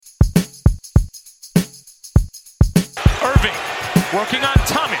Working on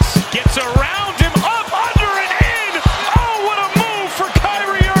Thomas. Gets around him, up, under, and in. Oh, what a move for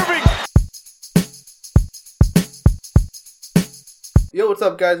Kyrie Irving. Yo, what's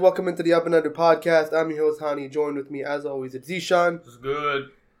up, guys? Welcome into the Up and Under podcast. I'm your host, Hani. Joined with me, as always, it's Zishan. It's good.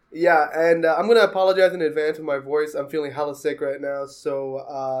 Yeah, and I'm going to apologize in advance for my voice. I'm feeling hella sick right now, so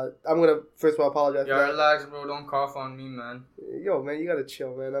I'm going to, first of all, apologize Yeah, for that. relax, bro. Don't cough on me, man. Yo, man, you got to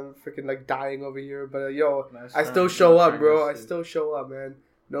chill, man. I'm freaking, dying over here. But, Man, I still show up, bro. I still show up, man.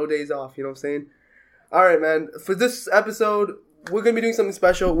 No days off, you know what I'm saying? All right, man. For this episode, we're going to be doing something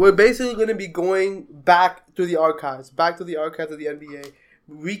special. We're basically going to be going back to the archives of the NBA,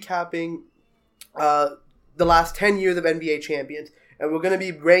 recapping the last 10 years of NBA champions. And we're going to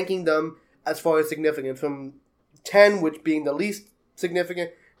be ranking them as far as significance, from 10, which being the least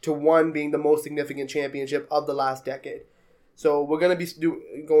significant, to 1 being the most significant championship of the last decade. So we're going to be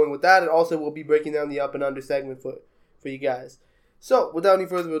going with that, and also we'll be breaking down the up and under segment for you guys. So without any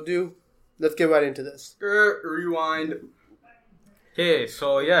further ado, let's get right into this. Rewind. Okay,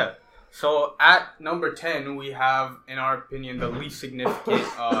 so at number 10, we have, in our opinion, the least significant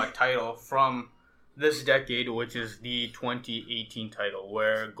title from this decade, which is the 2018 title,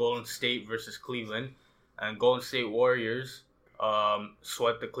 where Golden State versus Cleveland, and Golden State Warriors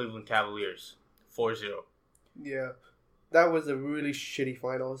swept the Cleveland Cavaliers 4-0. Yeah, that was a really shitty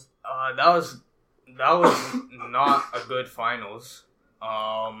finals. That was not a good finals.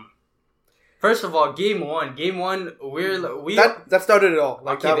 First of all, game one, that started it all.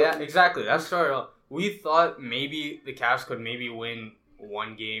 Exactly. That started all. We thought maybe the Cavs could maybe win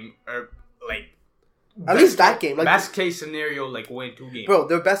one game, or at least that game. Best case scenario, win 2 games. Bro,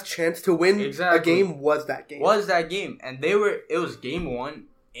 their best chance to win a game was that game. And it was game 1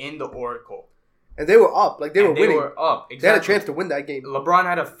 in the Oracle. And they were up. They were winning. They were up. Exactly. They had a chance to win that game. LeBron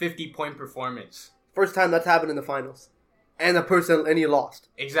had a 50-point performance. First time that's happened in the finals. And he lost.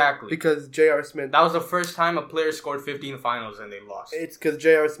 Exactly. Because J.R. Smith... That was the first time a player scored 50 in the finals and they lost. It's because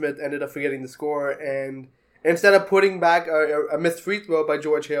J.R. Smith ended up forgetting the score, and instead of putting back a missed free throw by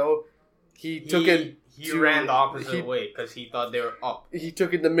George Hill, he ran the opposite way because he thought they were up. He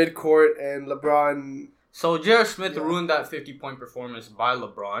took it to midcourt, and LeBron... So J.R. Smith ruined that 50-point performance by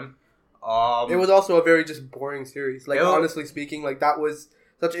LeBron. It was also a very just boring series. Honestly speaking, that was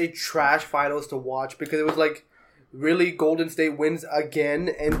such a trash finals to watch, because it was really Golden State wins again,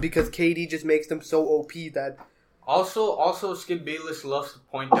 and because KD just makes them so OP that... Also, Skip Bayless loves to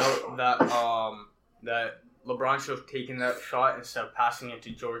point out that LeBron should have taken that shot instead of passing it to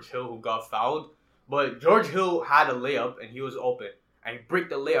George Hill, who got fouled. But George Hill had a layup, and he was open. And he bricked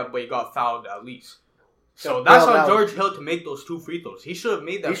the layup, but he got fouled at least. So that's on George Hill to make those 2 free throws. He should have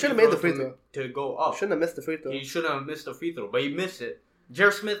made that the free throw to go up. Shouldn't have missed the free throw. He shouldn't have missed the free throw, but he missed it.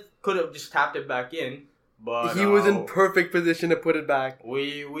 J.R. Smith could have just tapped it back in, but he was in perfect position to put it back.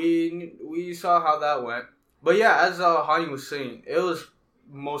 We saw how that went. But yeah, as Hani was saying, it was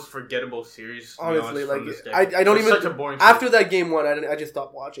most forgettable series. Honestly, honest, I don't even. Such a boring after that game 1, I just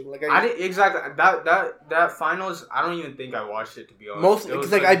stopped watching. I didn't exactly that finals. I don't even think I watched it, to be honest. Mostly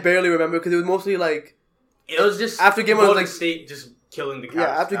because I barely remember, because it was mostly it was just after game 1 Golden State just killing the Cavs.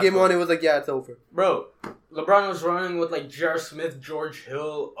 Yeah, after game 1 it was it's over. Bro, LeBron was running with J.R. Smith, George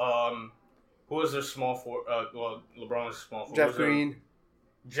Hill, who was their small forward? LeBron was a small forward.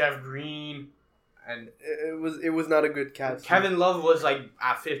 Jeff Green. And it was not a good catch. Kevin Love was at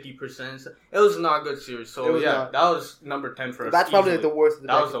 50%. It was not a good series. So that was number 10 for us. That's probably the worst.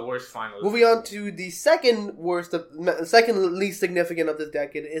 That was the worst finals. Moving on to the second least significant of this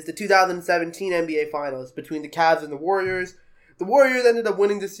decade is the 2017 NBA Finals between the Cavs and the Warriors. The Warriors ended up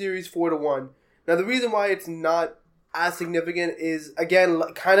winning the series 4-1. Now the reason why it's not as significant is, again,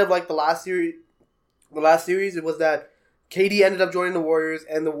 kind of like the last series. The last series, it was that KD ended up joining the Warriors,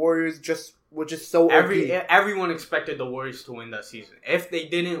 and the Warriors were just so OP. Everyone expected the Warriors to win that season. If they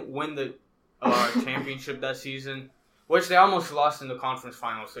didn't win the championship that season, which they almost lost in the conference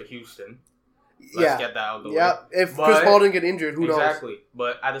finals to Houston. Let's get that out of the way. Yeah, if Chris Paul didn't get injured, who knows? Exactly.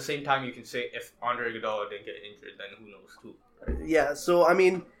 But at the same time, you can say if Andre Iguodala didn't get injured, then who knows too. Yeah, so, I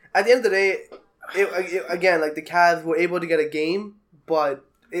mean, at the end of the day, again, the Cavs were able to get a game, but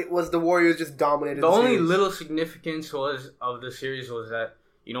it was the Warriors just dominated the only series. Little significance of the series was that,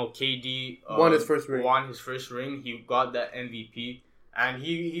 KD won his first ring. He got that MVP, and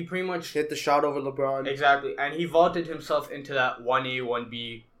he pretty much hit the shot over LeBron. Exactly, and he vaulted himself into that 1A,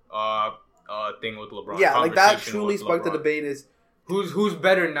 1B thing with LeBron. Yeah, that truly sparked the debate. Is who's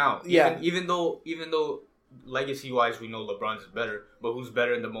better now? Yeah, even though legacy wise we know LeBron's is better, but who's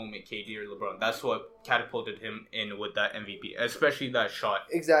better in the moment, KD or LeBron? That's what catapulted him in with that MVP, especially that shot.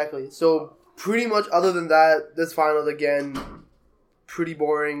 Exactly. So pretty much, other than that, this finals again, pretty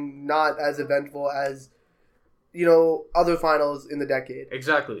boring, not as eventful as other finals in the decade.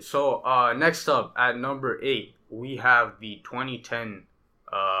 Exactly. So next up at number 8, we have the 2010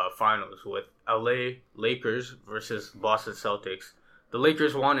 finals with LA Lakers versus Boston Celtics. The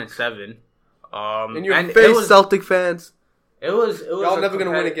Lakers won in 7. In your face, Celtic fans. It was y'all never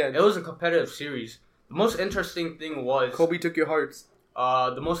gonna win again. It was a competitive series. The most interesting thing was Kobe took your hearts.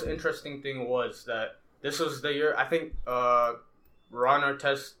 The most interesting thing was that this was the year I think Ron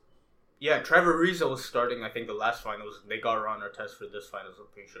Artest. Yeah, Trevor Ariza was starting. I think the last finals they got Ron Artest for this finals. I'm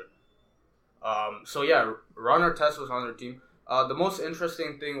pretty sure. So yeah, Ron Artest was on their team. The most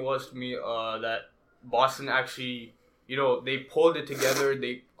interesting thing was to me that Boston actually, they pulled it together.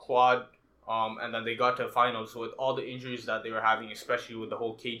 They clawed, and then they got to finals with all the injuries that they were having, especially with the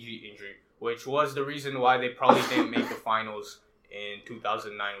whole KG injury, which was the reason why they probably didn't make the finals in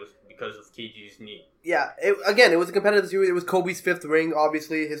 2009 was because of KG's knee. Yeah, it was a competitive series. It was Kobe's 5th ring,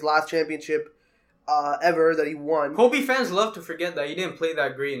 obviously, his last championship ever that he won. Kobe fans love to forget that he didn't play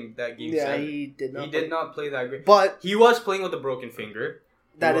that great in that game. Yeah, 7. he did not. He did not play that great. But he was playing with a broken finger.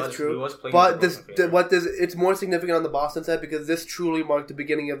 That is true. He was playing but with a broken finger. it's more significant on the Boston side because this truly marked the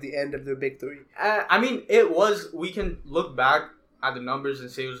beginning of the end of their big three. I mean, it was. We can look back at the numbers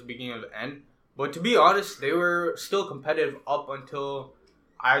and say it was the beginning of the end. But to be honest, they were still competitive up until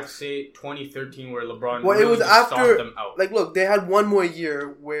I'd say 2013, where LeBron it was just after stomped them out. Like, look, they had one more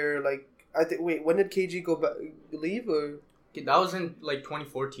year where I think. Wait, when did KG go back, leave or? That was in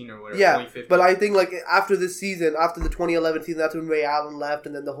 2014 or whatever. Yeah, 2015. but I think after this season, after the 2011 season, that's when Ray Allen left,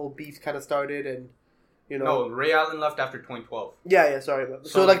 and then the whole beef kind of started, and No, Ray Allen left after 2012. Yeah, sorry about that.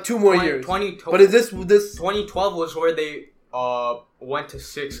 So 2 more years. 2012. But is this 2012 was where they went to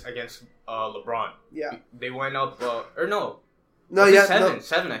 6 against LeBron. Yeah. They went up or no. No, yeah,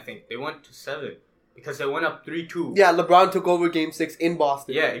 7 I think. They went to 7 because they went up 3-2. Yeah, LeBron took over Game 6 in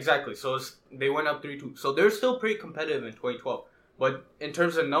Boston. Yeah, exactly. So they went up 3-2. So they're still pretty competitive in 2012. But in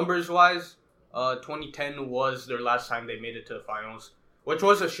terms of numbers wise, 2010 was their last time they made it to the finals, which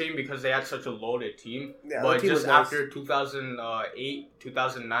was a shame because they had such a loaded team. Yeah, but just after 2008,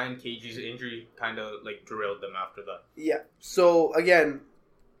 2009, KG's injury kind of derailed them after that. Yeah. So again,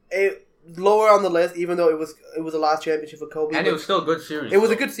 lower on the list, even though it was the last championship for Kobe, and it was still a good series. It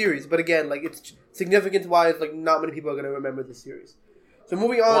was a good series, but again, it's significance wise, not many people are going to remember this series. So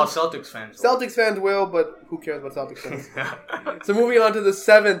moving on. Well, Celtics fans will, but who cares about Celtics fans? So moving on to the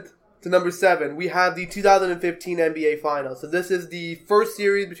 7th. To number 7, we have the 2015 NBA Finals. So this is the first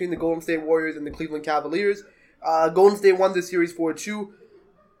series between the Golden State Warriors and the Cleveland Cavaliers. Golden State won this series 4-2.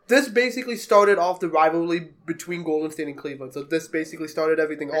 This basically started off the rivalry between Golden State and Cleveland. So this basically started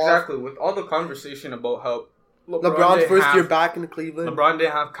everything off. Exactly, with all the conversation about how LeBron's first year back in Cleveland. LeBron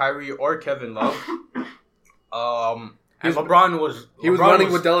didn't have Kyrie or Kevin Love. And LeBron was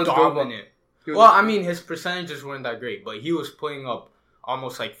running with dominant. Well, I mean, his percentages weren't that great, but he was putting up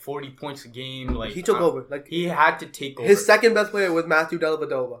almost 40 points a game. He took over. He had to take over. His second best player was Matthew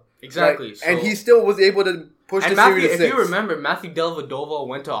Dellavedova. Exactly. Right? So, and he still was able to push the series to 6. If you remember, Matthew Dellavedova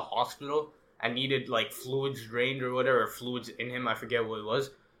went to a hospital and needed fluids drained or whatever, or fluids in him, I forget what it was,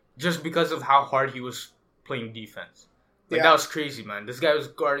 just because of how hard he was playing defense. That was crazy, man. This guy was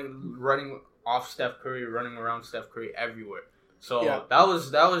running off Steph Curry, running around Steph Curry everywhere. So that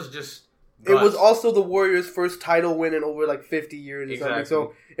was just... It was also the Warriors' first title win in over 50 years or something.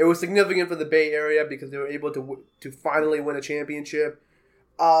 So it was significant for the Bay Area because they were able to finally win a championship.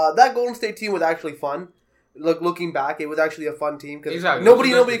 That Golden State team was actually fun. Looking back, it was actually a fun team because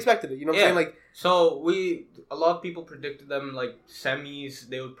nobody expected it. You know what I'm saying? So a lot of people predicted them semis.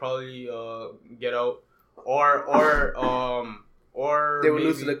 They would probably get out, or they would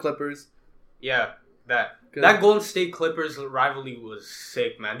lose to the Clippers. Yeah, that Golden State Clippers rivalry was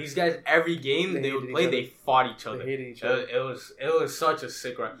sick, man. These guys, every game they would play, they fought each other. They hated each other. It was such a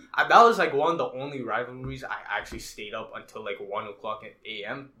sick rivalry. That was one of the only rivalries I actually stayed up until 1:00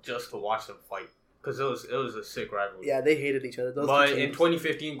 a.m. just to watch them fight because it was a sick rivalry. Yeah, they hated each other. But in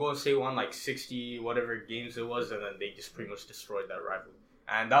 2015, Golden State won 60 whatever games it was, and then they just pretty much destroyed that rivalry.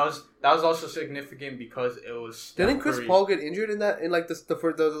 And that was also significant because it was. Didn't Chris Paul get injured in that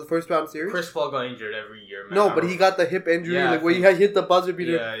the first round series? Chris Paul got injured every year, man. No, but he got the hip injury where he had hit the buzzer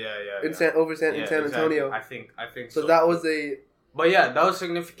beater. In San Antonio. I think so. That was a. But that was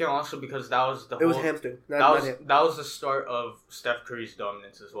significant also because that was the. It was hamstring. That was the start of Steph Curry's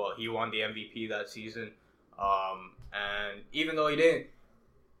dominance as well. He won the MVP that season, and even though he didn't.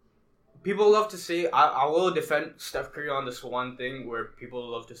 People love to say, I will defend Steph Curry on this one thing where people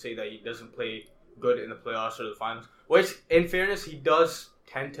love to say that he doesn't play good in the playoffs or the finals. Which, in fairness, he does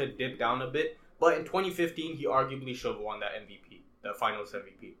tend to dip down a bit. But in 2015, he arguably should have won that MVP. the Finals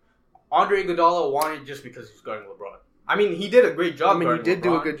MVP. Andre Iguodala won it just because he's guarding LeBron. I mean, he did a great job. I mean, he guarding did LeBron,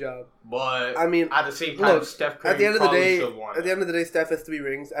 do a good job. but I mean, at the same time, look, Steph Curry at the end of the probably day, should have won. at the end of the day, Steph has 3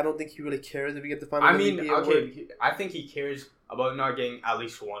 rings. I don't think he really cares if he gets the Finals I mean, MVP award. okay, I think he cares about not getting at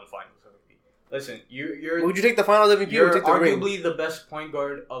least one Finals MVP. Listen, you're Would you take the Finals MVP or you're take the ring? arguably the best point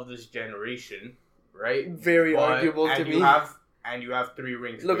guard of this generation, right? Very arguable to me. You have 3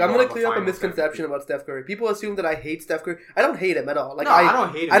 rings. Look, but I'm you gonna don't have clear up a Finals misconception MVP. about Steph Curry. People assume that I hate Steph Curry. I don't hate him at all. Like No, I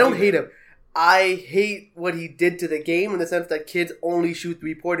don't hate him I don't either. hate him. I hate what he did to the game in the sense that kids only shoot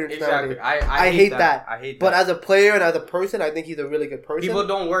 3-pointers Exactly. nowadays. I hate that. I hate that. But as a player and as a person, I think he's a really good person. People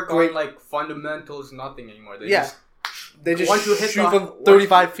don't work Great. on like fundamentals, nothing anymore. They Yeah. just They just once you hit shoot the- from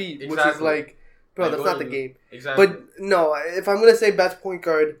 35 feet, which is Exactly. like, bro, Like, that's what not the is- game. exactly. But no, if I'm gonna say best point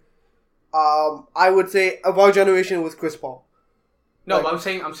guard, I would say of our generation it was Chris Paul. No, Like- but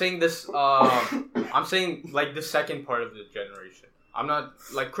I'm saying this. I'm saying like the second part of the generation. I'm not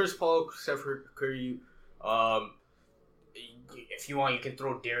like Chris Paul, Steph Curry. If you want, you can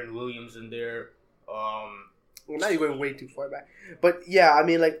throw Darren Williams in there. Well, now you're going way too far back. But yeah, I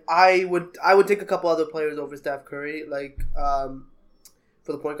mean, like I would take a couple other players over Steph Curry, like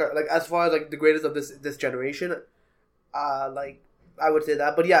for the point guard, like as far as like the greatest of this generation, like I would say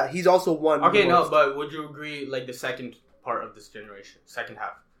that. But yeah, he's also won. Okay, the no, most. but would you agree like the second part of this generation, second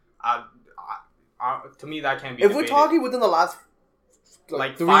half? To me, that can't be. If we're debated. talking within the last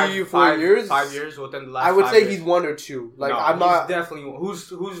like 3 or 4 5 years, 5 years within the last. I would 5 say years. he's 1 or 2. Like No, I'm he's not. definitely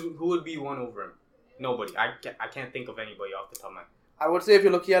who would be one over him. Nobody. I can't think of anybody off the top of my head. I would say if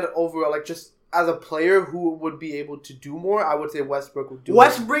you're looking at it overall, like just as a player who would be able to do more, I would say Westbrook would do more.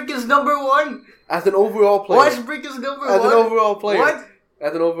 Westbrook is number 1. As an overall player. Westbrook is number 1. As an overall player. What?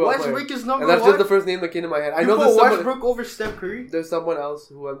 As an overall player. Westbrook is number And that's 1. just the first name that came to my head. I You know put there's someone, Westbrook over Steph Curry. there's someone else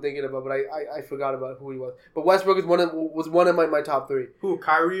who I'm thinking about, but I forgot about who he was. But Westbrook is was one of my top 3. Who?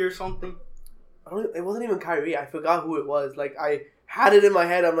 Kyrie or something? It wasn't even Kyrie. I forgot who it was. Like I had it in my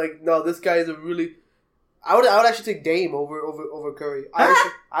head. I'm like, no, this guy is a really. I would actually take Dame over Curry.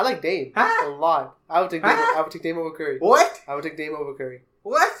 I like Dame a lot. I would take Dame. I would take Dame over Curry. What? I would take Dame over Curry.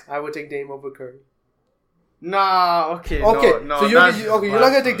 What? I would take Dame over Curry. Nah. Okay. Okay, No, so you're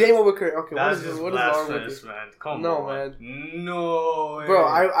not gonna take Dame over Curry. Okay, That's what is wrong with blasphemous, you? man. Come No, on, man. No, way. Bro,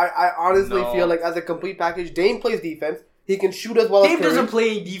 I honestly No. feel like as a complete package, Dame plays defense. He can shoot as well as Dame Curry. doesn't play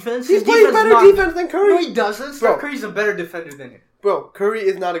any defense. He's His playing defense better not- defense than Curry. No, he doesn't. Bro. Steph Curry's a better defender than him. Bro, Curry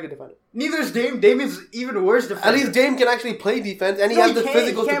is not a good defender. Neither is Dame. Dame is even worse defender. At least Dame can actually play defense, and he No, has the can't. physicals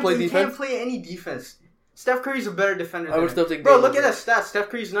He to can't play He defense. can't play any defense. Steph Curry's a better defender I than would him. still take Bro, Dame look over at that stats. Steph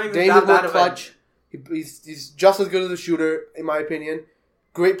Curry's not even Dame that is more bad of a... clutch. He's just as good as a shooter, in my opinion.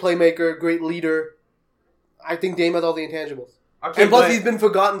 Great playmaker, great leader. I think Dame has all the intangibles. Okay, And plus, but- he's been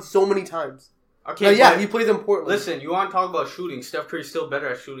forgotten so many times. Okay, Now, yeah, but he plays in Portland. listen, you want to talk about shooting? Steph Curry's still better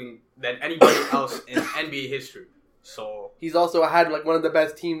at shooting than anybody else in NBA history. So He's also had like one of the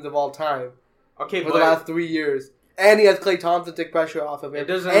best teams of all time okay, for but the last 3 years. And he has Klay Thompson to take pressure off of him. It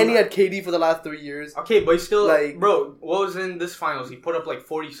doesn't- And he had KD for the last 3 years. okay, but he's still Like- bro. What was in this finals? He put up like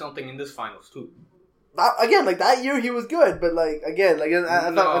 40 something in this finals too. Again, like that year he was good, but like again, like if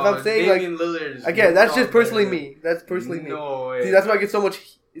I'm saying Damian like Lillard is again, that's just not personally better. me. That's personally me. No way. See, that's why I get so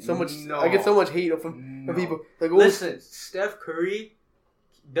much. No. I get so much hate from No. people. Like, oh, Listen, Steph Curry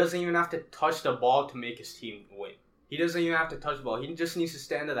doesn't even have to touch the ball to make his team win. He doesn't even have to touch the ball. He just needs to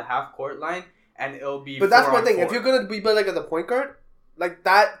stand at the half court line, and it'll be. but that's 4 my on thing. 4. If you're gonna be like as a point guard, like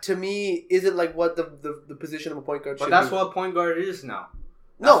that to me isn't like what the position of a point guard but should that's be. what point guard is now.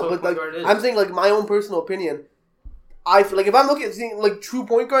 That's No, what but point like guard is. I'm saying, like my own personal opinion. I feel like if I'm looking at seeing like true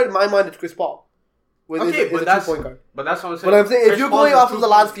point guard in my mind, it's Chris Paul. Is Okay, a but true that's point guard. But that's what I'm saying. But I'm saying if Chris you're Paul's going a off true of the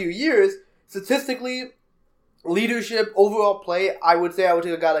point- last few years, statistically, leadership, overall play, I would say I would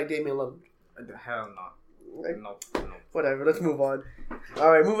take a guy like Damian Lillard. Hell no. Like, No. Whatever, let's move on.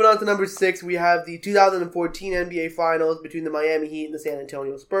 Alright, moving on to number 6, we have the 2014 NBA Finals between the Miami Heat and the San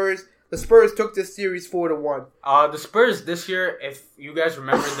Antonio Spurs. The Spurs took this series 4-1. The Spurs this year, if you guys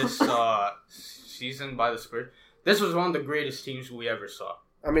remember this season by the Spurs, this was one of the greatest teams we ever saw.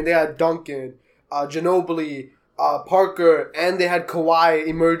 I mean, they had Duncan, Ginobili, Parker, and they had Kawhi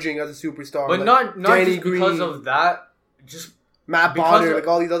emerging as a superstar. But like not Danny just because Green, of that. Just Matt because Bonner, of- like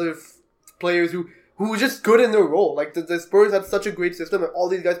all these other players who were just good in their role. Like the Spurs had such a great system, and all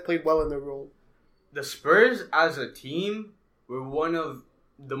these guys played well in their role. the Spurs as a team were one of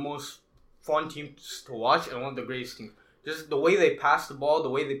the most fun teams to watch and one of the greatest teams. Just the way they passed the ball, the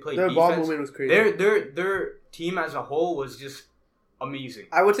way they played Their defense. ball movement was crazy. Their team as a whole was just amazing.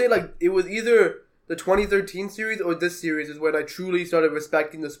 I would say like it was either the 2013 series or this series is when I truly started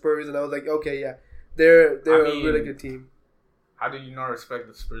respecting the Spurs, and I was like, okay, yeah, they're I a mean, really good team. How did you not respect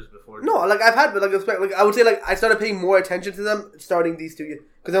the Spurs before? No, like I've had like respect. Like I would say, like I started paying more attention to them starting these 2 years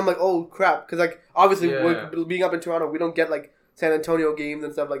because I'm like, oh crap, because like obviously we're being up in Toronto, we don't get like San Antonio games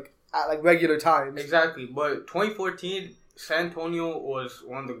and stuff like at like regular times. Exactly, but 2014, San Antonio was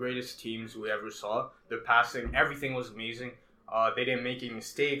one of the greatest teams we ever saw. Their passing, everything was amazing. They didn't make any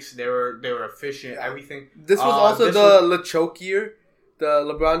mistakes. They were efficient. Yeah. Everything. This was also the choke year, the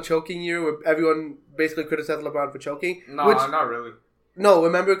LeBron choking year, where everyone basically criticized LeBron for choking. No, not really. No,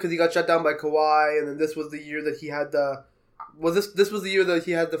 remember because he got shut down by Kawhi, and then this was the year that he had the. This was the year that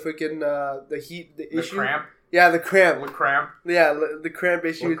he had the freaking the heat the issue. Cramp. Yeah, the cramp. The cramp. Yeah, the cramp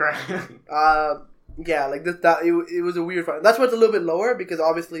issue. Cramp. Yeah, like this. It was a weird fight. That's why it's a little bit lower because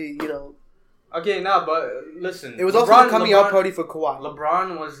obviously Okay, no, but listen. It was also the coming out party for Kawhi.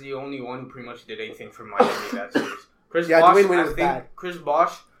 LeBron was the only one who pretty much did anything for Miami that series. Chris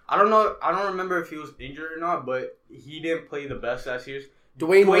Bosh, I don't know. I don't remember if he was injured or not, but he didn't play the best that series.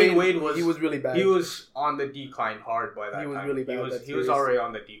 Dwayne Wade was really bad. He was on the decline hard by that time. He was really bad. He was already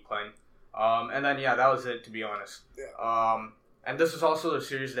on the decline. And then that was it, to be honest. Yeah. And this is also the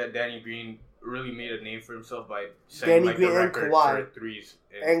series that Danny Green really made a name for himself by setting Danny Green the record for threes.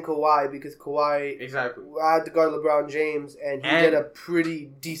 And Kawhi, because Kawhi had to guard LeBron James, and he did a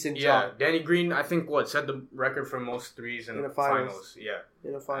pretty decent job. Yeah, Danny Green, I think, set the record for most threes in the finals. Yeah.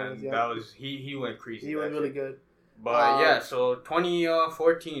 In the finals, and that was, he went crazy. He was really good. But, so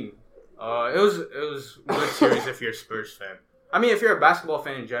 2014, it was a good series if you're a Spurs fan. I mean, if you're a basketball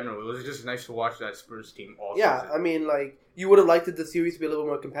fan in general, it was just nice to watch that Spurs team all season. I mean, like, you would have liked the series to be a little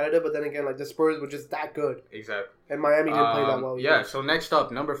more competitive, but then again, like, the Spurs were just that good. Exactly. And Miami didn't play that well. Yeah, so next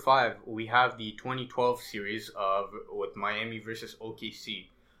up, number 5, we have the 2012 series with Miami versus OKC.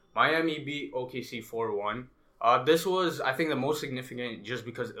 Miami beat OKC 4-1. This was, I think, the most significant just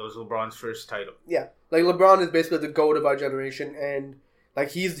because it was LeBron's first title. Yeah, like, LeBron is basically the GOAT of our generation, and,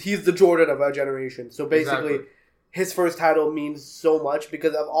 like, he's the Jordan of our generation. So, basically... Exactly. His first title means so much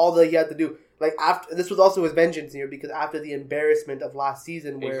because of all that he had to do. Like after this was also his vengeance year because after the embarrassment of last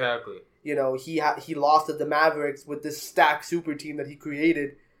season, where he lost to the Mavericks with this stacked super team that he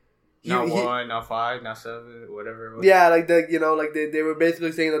created. Not 1, not 5, not 7, whatever it was. Yeah, like they were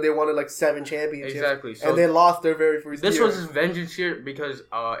basically saying that they wanted like 7 championships. Exactly, so and they lost their very first year. This was his vengeance year because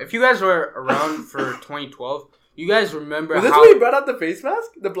if you guys were around for 2012, you guys remember was this when he brought out the face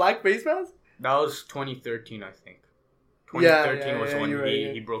mask, the black face mask? That was 2013, I think. 2013 was when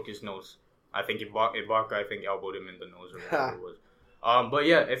he broke his nose. I think Ibaka, elbowed him in the nose or whatever it was. But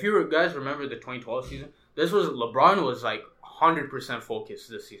yeah, if you guys remember the 2012 season, LeBron was like 100% focused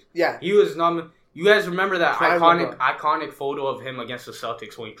this season. Yeah. He was you guys remember that iconic photo of him against the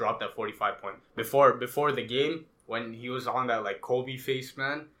Celtics when he dropped that 45 point before the game when he was on that like Kobe face,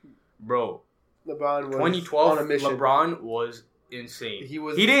 man? Bro. LeBron was 2012 on a mission. LeBron was insane. He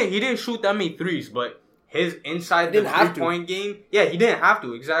didn't shoot that many threes, but his inside the 3-point game, he didn't have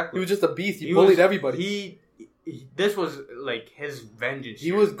to, exactly. He was just a beast. He bullied everybody. This was like his vengeance.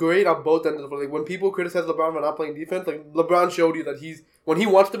 He was great on both ends of the floor. Like when people criticize LeBron for not playing defense, like LeBron showed you that when he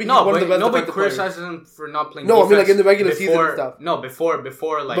wants to be, he's one of the best. Nobody criticizes him for not playing. No, defense. I mean like in the regular season and stuff. No, before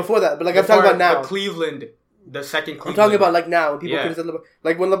that. But like I'm talking about now. The second Cleveland. I'm talking about like now. When people criticize LeBron.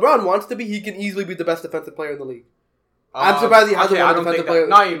 Like when LeBron wants to be, he can easily be the best defensive player in the league. I'm surprised he hasn't won a defensive player.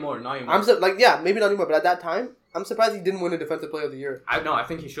 Not anymore. Maybe not anymore. But at that time, I'm surprised he didn't win a defensive player of the year. I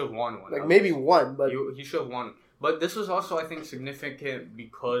think he should have won one. Like maybe one, but he should have won. But this was also, I think, significant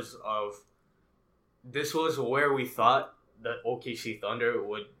because of this was where we thought the OKC Thunder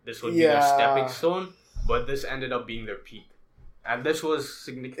would be their stepping stone, but this ended up being their peak. And this was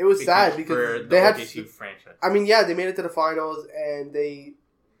significant. It was sad because they had OKC franchise. I mean, they made it to the finals, and they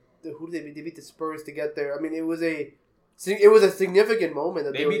beat the Spurs to get there. I mean, it was a significant moment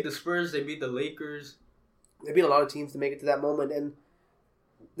that they beat the Spurs. They beat the Lakers. They beat a lot of teams to make it to that moment, and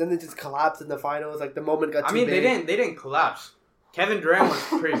then they just collapsed in the finals. Like the moment got too big. They didn't collapse. Kevin Durant was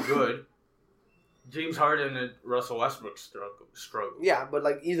pretty good. James Harden and Russell Westbrook struggled. Yeah, but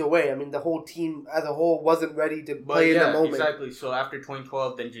like either way, I mean the whole team as a whole wasn't ready to play in the moment. Exactly. So after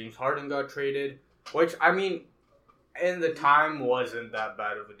 2012, then James Harden got traded, which I mean, in the time wasn't that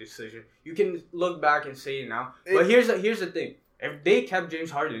bad of a decision. You can look back and say it now. But here's the thing: if they kept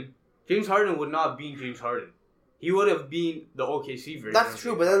James Harden would not have been James Harden. He would have been the OKC version. That's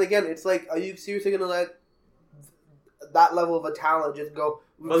true, but then again, it's like, are you seriously gonna let that level of a talent just go?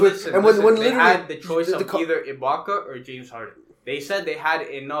 But listen, they had the choice of either Ibaka or James Harden. They said they had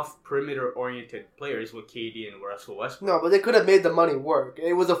enough perimeter-oriented players with KD and Russell Westbrook. No, but they could have made the money work.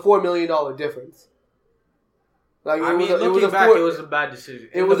 It was a $4 million difference. Like looking back, it was a bad decision.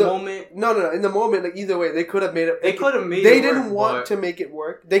 In the moment. No. In the moment, like either way, they could have made it. They could have made it. They didn't want to make it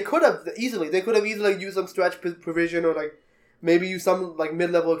work. They could have easily. They could have easily used some stretch provision or like maybe use some like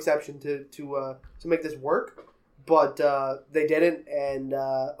mid-level exception to make this work. But they didn't, and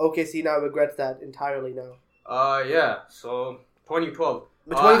OKC now regrets that entirely now. Yeah. So 2012.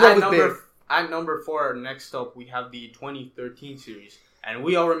 But 2012 was big. At number 4, next up we have the 2013 series. And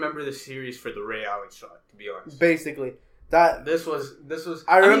we all remember the series for the Ray Allen shot, to be honest. Basically. This was.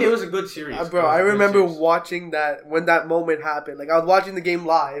 I mean, it was a good series. Bro, I remember watching that when that moment happened. Like, I was watching the game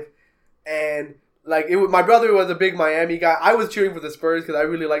live, and like my brother was a big Miami guy. I was cheering for the Spurs because I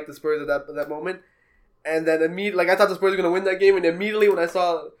really liked the Spurs at that moment. And then immediately, like, I thought the Spurs were gonna win that game, and immediately when I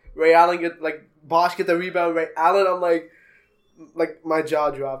saw Ray Allen Bosh get the rebound, Ray Allen, I'm like my jaw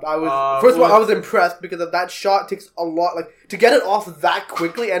dropped. I was first of all, I was impressed because of that shot takes a lot. Like to get it off that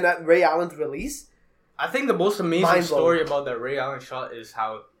quickly and that Ray Allen's release. I think the most amazing story about that Ray Allen shot is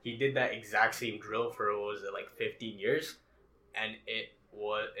how he did that exact same drill for 15 years, and it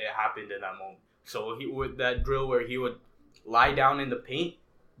happened in that moment. So he would that drill where he would lie down in the paint,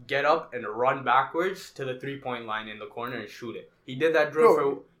 get up and run backwards to the 3-point line in the corner and shoot it. He did that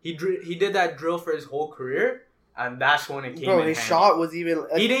drill he did that drill for his whole career. And that's when it came in his handy. Shot was even...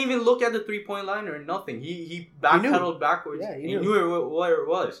 he didn't even look at the 3-point line or nothing. He backpedaled backwards. Yeah, he knew where it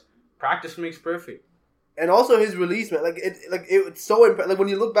was. Practice makes perfect. And also his release, man. It's so impressive. Like, when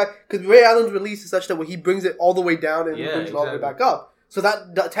you look back... Because Ray Allen's release is such that when he brings it all the way down and brings it all the way back up. So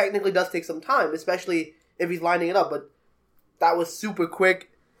that technically does take some time, especially if he's lining it up. But that was super quick.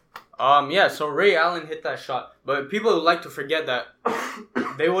 So Ray Allen hit that shot. But people would like to forget that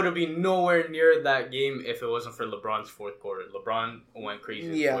they would have been nowhere near that game if it wasn't for LeBron's fourth quarter. LeBron went crazy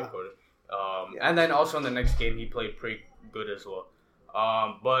in the fourth quarter. And then also in the next game, he played pretty good as well.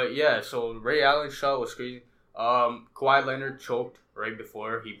 So Ray Allen's shot was crazy. Kawhi Leonard choked right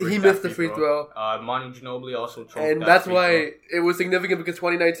before he missed the free throw. Manu Ginobili also choked. And that's why it was significant because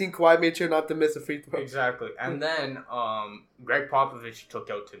 2019 Kawhi made sure not to miss a free throw. Exactly. And then Greg Popovich took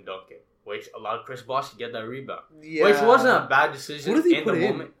out Tim Duncan, which allowed Chris Bosh to get that rebound. Yeah. Which wasn't a bad decision in the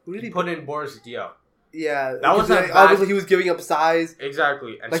moment. Who did he put in? Boris Diaw. Yeah. That was obviously he was giving up size.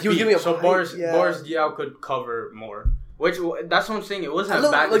 Exactly. And he was giving up Boris Diaw could cover more. Which that's what I'm saying. It wasn't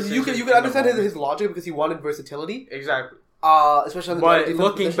a bad decision. You can understand his logic because he wanted versatility. Exactly. Especially on the but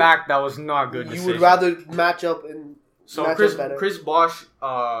looking position. Back, that was not a good decision. You would rather match up and Chris Bosh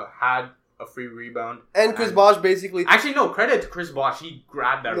had a free rebound. And Chris Bosh basically... Actually, no, credit to Chris Bosh. He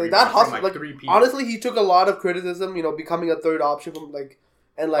grabbed that rebound from 3 people. Honestly, he took a lot of criticism, becoming a third option from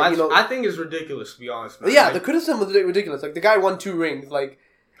I think it's ridiculous, to be honest, man. Yeah, the criticism was ridiculous. Like, the guy won 2 rings. Like,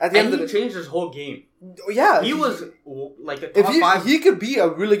 at the end of the day... he changed his whole game. Yeah. He was, like, a top 5... He could be a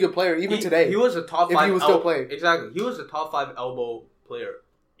really good player, even today. He was a top 5... If he was still playing. Exactly. He was a top 5 elbow player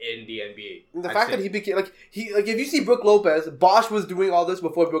in the NBA. The fact that he became... if you see Brook Lopez, Bosh was doing all this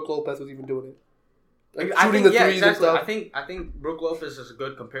before Brook Lopez was even doing it. Shooting the threes and stuff. I think Brook Lopez is a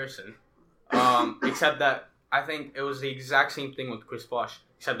good comparison. Except that I think it was the exact same thing with Chris Bosh.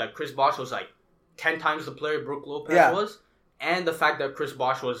 Except that Chris Bosh was 10 times the player Brook Lopez was. And the fact that Chris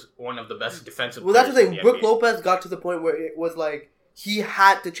Bosh was one of the best defensive players. Well, that's the thing. Brook Lopez got to the point where it was he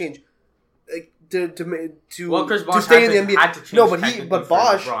had to change. Chris Bosh to stay in the NBA. Had to change but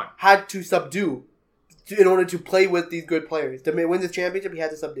Bosh had to subdue in order to play with these good players. To win this championship, he had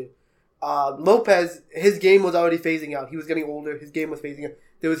to subdue. Lopez, his game was already phasing out. He was getting older. His game was phasing out.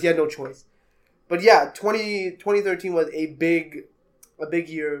 He had no choice. But yeah, 2013 was a big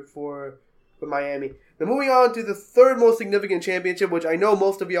year for Miami. Now moving on to the third most significant championship, which I know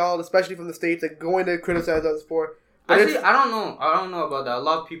most of y'all, especially from the States, are going to criticize us for. Actually, I don't know. I don't know about that. A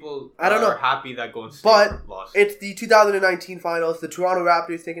lot of people are happy that Golden State lost. It's the 2019 finals. The Toronto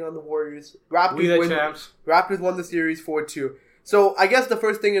Raptors taking on the Warriors. Champs. Raptors won the series 4-2. So I guess the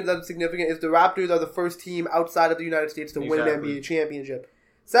first thing that's significant is the Raptors are the first team outside of the United States to win an NBA championship.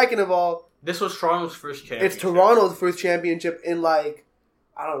 Second of all, this was Toronto's first championship. It's Toronto's first championship in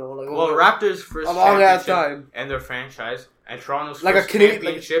I don't know. Raptors' first championship and their franchise, and Toronto's first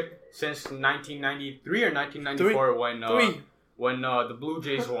championship since 1993 or 1994 when the Blue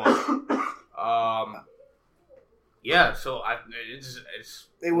Jays won. So it's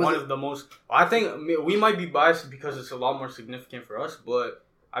one of the most. I think we might be biased because it's a lot more significant for us, but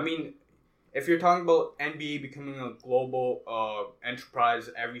I mean, if you're talking about NBA becoming a global enterprise,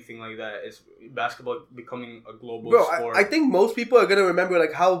 everything like that, it's basketball becoming a global sport. I think most people are gonna remember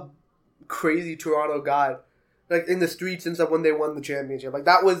how crazy Toronto got, in the streets and stuff when they won the championship.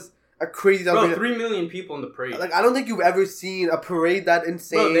 That was a crazy. 3 million people in the parade. I don't think you've ever seen a parade that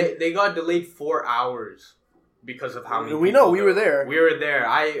insane. Bro, they got delayed 4 hours. because of how many. We know, people we were there. We were there.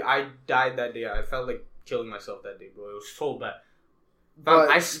 I died that day. I felt like killing myself that day, bro. It was so bad. But-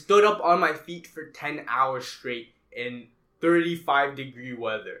 I stood up on my feet for 10 hours straight in 35-degree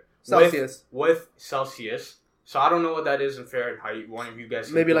weather. Celsius. With Celsius. So I don't know what that is in Fahrenheit. One of you guys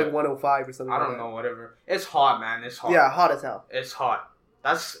can Maybe do like it. 105 or something. I like don't that. know, whatever. It's hot, man. It's hot. Yeah, hot as hell. It's hot.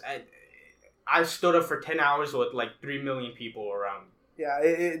 I stood up for 10 hours with like 3 million people around me.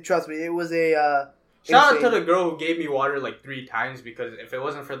 Yeah, trust me, it was a. Shout out insane. to the girl who gave me water like 3 times, because if it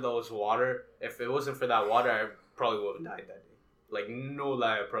wasn't for that water, I probably would have died that day. Like, no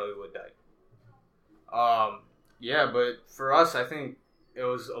lie, I probably would have died. Yeah, but for us, I think it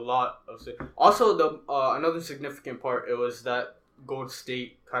was a lot of. Also, the another significant part, it was that Golden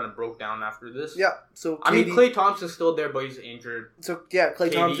State kind of broke down after this. Yeah, so I mean, Klay Thompson's still there, but he's injured. So yeah, Klay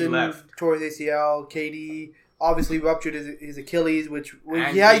KD Thompson left. tore his ACL. KD obviously ruptured his Achilles, which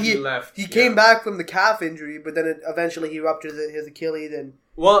And yeah, KD left. he came back from the calf injury, but then eventually he ruptured his Achilles and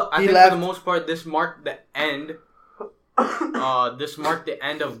Well, I He think left. for the most part, this marked the end. This marked the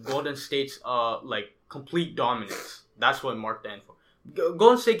end of Golden State's like complete dominance. That's what marked the end for.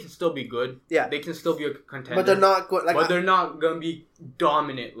 Golden State can still be good. Yeah. They can still be a contender. but they're not going But they're not gonna be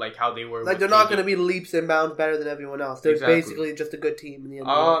dominant like how they were. like with they're not KD. going to be leaps and bounds better than everyone else. They're Exactly. basically just a good team in the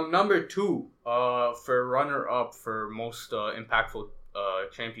NBA. Number 2, for runner-up for most impactful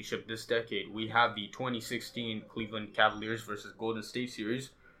championship this decade, we have the 2016 Cleveland Cavaliers versus Golden State series,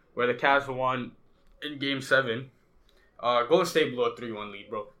 where the Cavs won in Game 7. Golden State blew a 3-1 lead,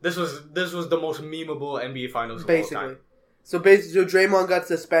 bro. This was the most memeable NBA Finals of all Basically. time. So Draymond got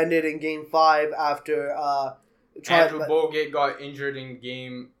suspended in Game 5 after Andrew Bogut got injured in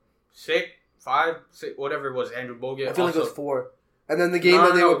Game 6, whatever it was. Andrew Bogut. I feel like it was also- 4. And then the game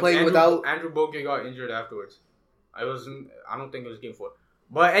that they were playing without. Andrew Bogut got injured afterwards. I don't think it was Game 4.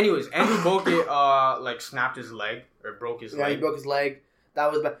 But anyways, Andrew Bogut like snapped his leg or broke his Yeah, leg. he broke his leg.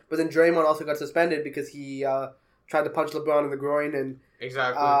 That was bad. But then Draymond also got suspended because he tried to punch LeBron in the groin and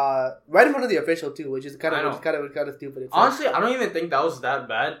Exactly. right in front of the official too, which is kind I know. of stupid. It's Honestly, I don't even think that was that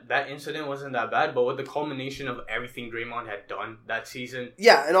bad. That incident wasn't that bad, but with the culmination of everything Draymond had done that season,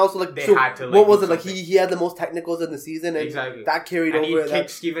 yeah, and also like They so had to, like, what was do it like? something. He had the most technicals in the season, and Exactly. that carried and he over. kicked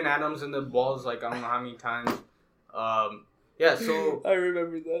Steven Adams in the balls like I don't know how many times. Yeah, so I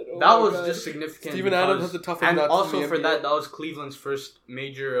remember that. Oh that my was God. just significant. Steven because- Adams has the toughest and nuts in also the for NBA. that was Cleveland's first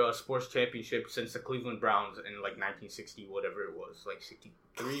major sports championship since the Cleveland Browns in like 1960, whatever it was, like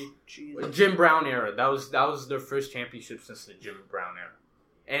 63. Jesus. Jim Brown era. That was their first championship since the Jim Brown era,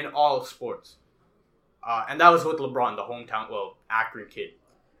 in all sports. And that was with LeBron, the hometown, Akron kid.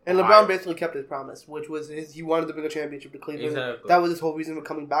 And Ohio. LeBron basically kept his promise, which was he wanted to bring a championship to Cleveland. Exactly. That was his whole reason for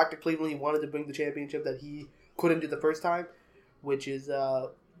coming back to Cleveland. He wanted to bring the championship that he couldn't do the first time, which is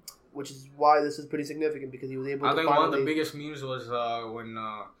why this is pretty significant because he was able I to think finally. one of the biggest memes was when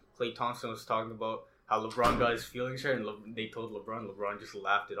Klay Thompson was talking about how LeBron got his feelings hurt, and they told LeBron just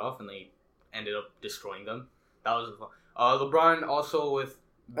laughed it off, and they ended up destroying them. That was LeBron also with.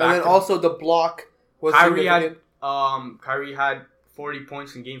 and then also the block was Kyrie significant. Kyrie had 40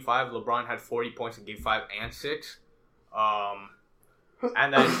 points in Game 5. LeBron had 40 points in Game 5 and 6.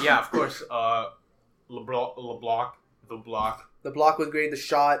 And then yeah, of course, the block, The block was great. The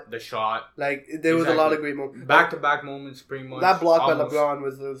shot, the shot, like there was a lot of great moments. back-to-back moments, pretty much. That block almost. by LeBron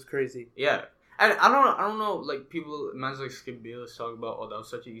was crazy. Yeah, and I don't know. Like people, man's like Skip Bayless talk about, oh, that was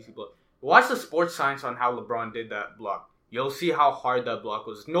such an easy block. Watch the sports science on how LeBron did that block. You'll see how hard that block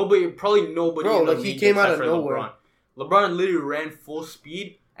was. Nobody Bro, in the like, he league came out except of for nowhere. LeBron. LeBron literally ran full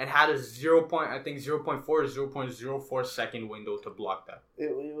speed and had a 0.4 or 0.04 second window to block that.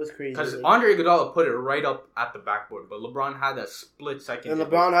 It was crazy. Because Like, Andre Iguodala put it right up at the backboard, but LeBron had that split second. and to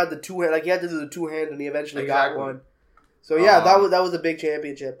LeBron had the two hand, like he had to do the two hands, and he eventually Exactly. got one. So yeah, that was a big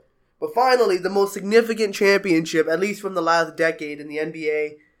championship. But finally, the most significant championship, at least from the last decade in the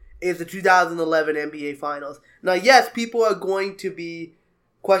NBA, is the 2011 NBA Finals. Now, yes, people are going to be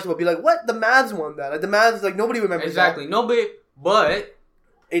questionable, be like, "What? The Mavs won that? Like the Mavs, like nobody remembers Exactly. Nobody, but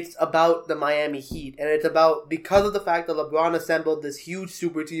It's about the Miami Heat, and it's about because of the fact that LeBron assembled this huge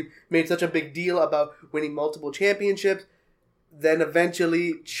super team, made such a big deal about winning multiple championships, then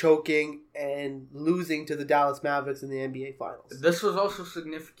eventually choking and losing to the Dallas Mavericks in the NBA Finals. this was also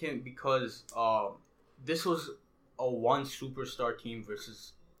significant because this was a one superstar team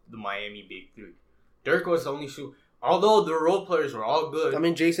versus the Miami Big Three. Dirk was the only although the role players were all good. I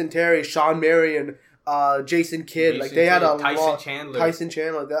mean, Jason Terry, Sean Marion, Jason Kidd, like they had a Tyson lot. Chandler. Tyson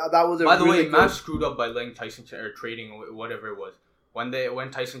Chandler. That was a By the really way, good. Mavs screwed up by letting Tyson or trading or whatever it was. When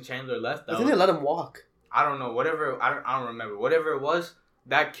Tyson Chandler left, I think they let him walk. I don't know. Whatever. I don't remember. Whatever it was,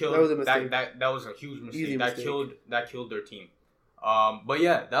 that killed. That was a mistake. That was a huge mistake. Easy That mistake. killed their team. But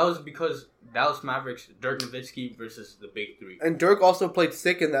yeah, that was because Dallas Mavericks, Dirk Nowitzki versus the Big Three. And Dirk also played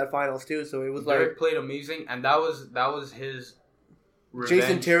sick in that finals too, so it was Dirk played amazing, and that was his.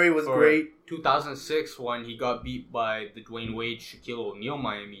 Jason Terry was for great. 2006 when he got beat by the Dwayne Wade, Shaquille O'Neal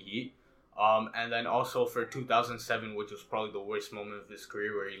Miami Heat. And then also for 2007, which was probably the worst moment of his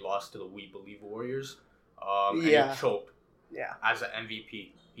career, where he lost to the We Believe Warriors. And he choked. Yeah. As an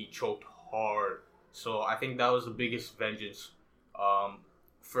MVP, he choked hard. So I think that was the biggest vengeance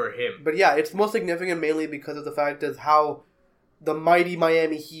for him. But yeah, it's most significant mainly because of the fact of how the mighty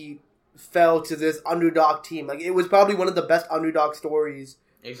Miami Heat fell to this underdog team. Like, it was probably one of the best underdog stories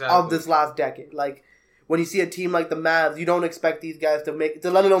of this last decade. Like, when you see a team like the Mavs, you don't expect these guys to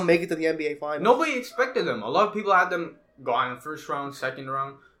let alone make it to the NBA Finals. Nobody expected them. A lot of people had them go in the first round, second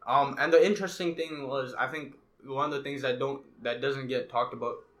round. And the interesting thing was, I think one of the things that doesn't get talked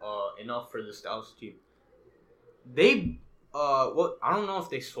about enough for this Dallas team, they I don't know if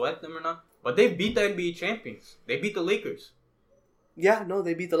they swept them or not, but they beat the NBA champions. They beat the Lakers. Yeah, no,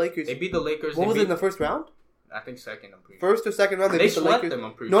 they beat the Lakers. What was it in the first round? I think second. I'm pretty First or second round, they beat the swept Lakers. them.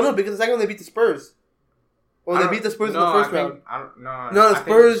 I'm pretty No, because the second one they beat the Spurs. Or they beat the Spurs in the first round. No,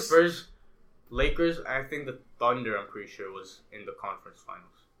 Spurs. Spurs, Lakers. I think the Thunder. I'm pretty sure was in the conference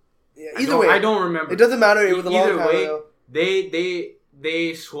finals. Yeah, either way, I don't remember. It doesn't matter. It was a long time ago.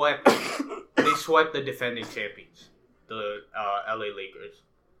 They swept the defending champions, the LA Lakers.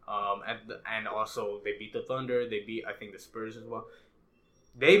 And also they beat the Thunder. They beat, I think, the Spurs as well.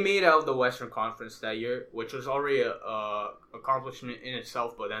 They made out of the Western Conference that year, which was already a accomplishment in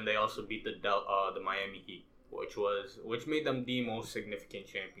itself. But then they also beat the Miami Heat, which made them the most significant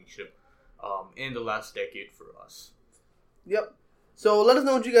championship in the last decade for us. Yep. So let us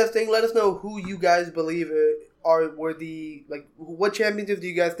know what you guys think. Let us know who you guys believe what championships do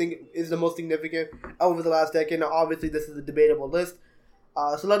you guys think is the most significant over the last decade? Now, obviously, this is a debatable list.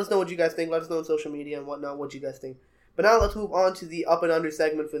 So let us know what you guys think. Let us know on social media and whatnot what you guys think. But now let's move on to the up and under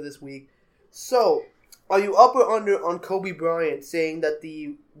segment for this week. So, are you up or under on Kobe Bryant saying that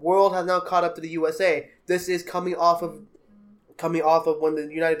the world has now caught up to the USA? This is coming off of when the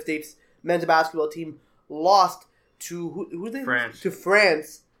United States men's basketball team lost to France. To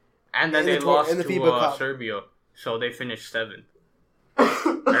France. And then they lost to Serbia, so they finished 7th.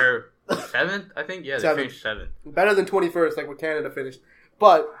 Or 7th, I think? Yeah, they finished 7th. Better than 21st, like where Canada finished.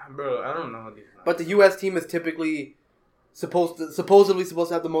 But, bro, I don't know how these. But the U.S. team is typically supposedly supposed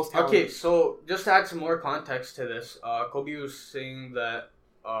to have the most talent. Okay, so just to add some more context to this, Kobe was saying that,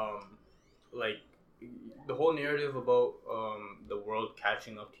 the whole narrative about the world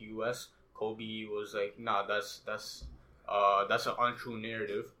catching up to U.S. Kobe was like, nah, that's an untrue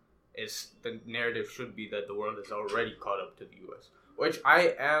narrative. The narrative should be that the world has already caught up to the U.S., which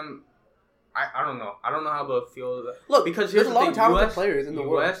I don't know. I don't know how to feel that. Look, because there's a lot of talented players in the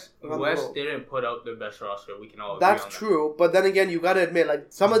world. U.S. didn't put out their best roster. We can all agree That's on true, that. But then again, you got to admit, like,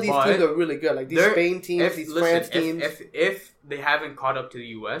 some of these teams are really good. Like, these Spain teams, France teams. If they haven't caught up to the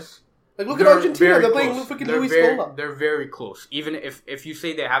U.S., like, look at Argentina. They're playing freaking Luis Scola. They're very close. Even if you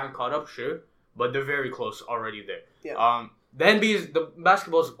say they haven't caught up, sure, but they're very close already there. Yeah. The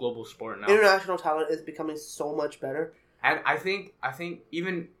basketball is a global sport now. International talent is becoming so much better. And I think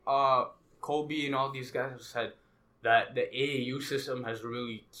even Kobe and all these guys have said that the AAU system has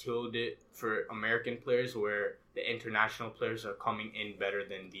really killed it for American players, where the international players are coming in better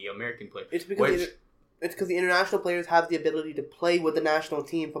than the American players. It's because the international players have the ability to play with the national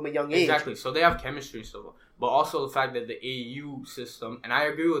team from a young age. Exactly. So they have chemistry and stuff. But also the fact that the AAU system, and I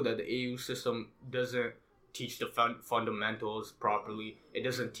agree with that, the AAU system doesn't teach the fundamentals properly. It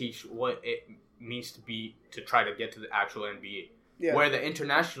doesn't teach what it means to try to get to the actual NBA. Yeah. Where the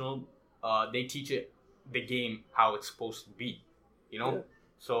international, they teach the game how it's supposed to be. You know? Yeah.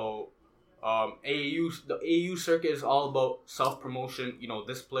 So the AAU circuit is all about self-promotion. You know,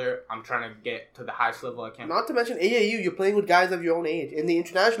 this player, I'm trying to get to the highest level I can. Not to mention AAU, you're playing with guys of your own age. In the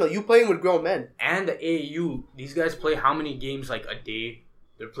international, you're playing with grown men. And the AAU, these guys play how many games, like, a day?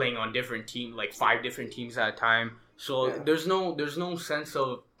 They're playing on different teams, like 5 different teams at a time. So there's no sense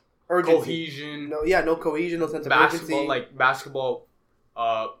of urgency. Cohesion. No cohesion, no sense of urgency. Basketball,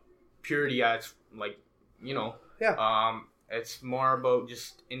 purity at its, it's more about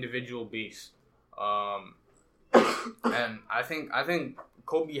just individual base. And I think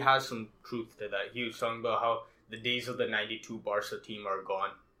Kobe has some truth to that. He was talking about how the days of the 92 Barca team are gone,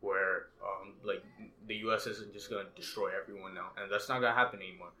 where the U.S. isn't just going to destroy everyone now. And that's not going to happen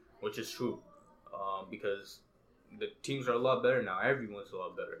anymore, which is true. Because the teams are a lot better now. Everyone's a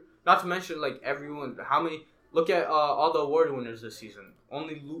lot better. Not to mention, everyone, how many Look at all the award winners this season.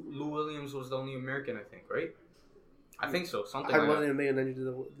 Only Lou Williams was the only American, I think, right? I think so. Something. I like wasn't that. even paying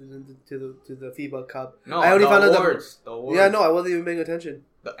attention to the FIBA Cup. No, I only the found out awards. The awards. Yeah, no, I wasn't even paying attention.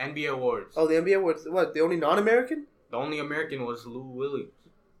 The NBA awards. Oh, the NBA awards. What? The only non-American? The only American was Lou Williams.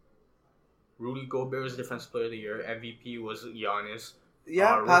 Rudy Gobert was Defensive Player of the Year. MVP was Giannis.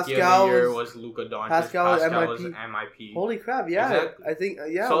 Yeah, Rookie Pascal of the Year was. was Luka Doncic. Pascal was was MIP. MIP. Holy crap! Yeah, Exactly. I think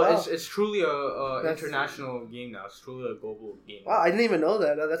yeah. So wow. it's truly a That's- international game now. It's truly a global game. Wow, I didn't even know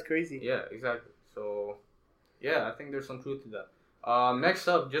that. That's crazy. Yeah, exactly. So, yeah, I think there's some truth to that. Next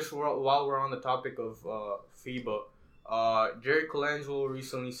up, just while we're on the topic of FIBA, Jerry Colangelo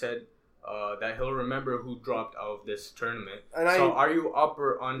recently said that he'll remember who dropped out of this tournament. And So, are you up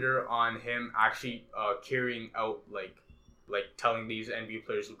or under on him actually carrying out like telling these NBA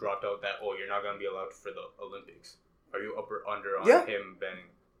players who dropped out that you're not gonna be allowed for the Olympics? Are you up or under on Yeah. him banning?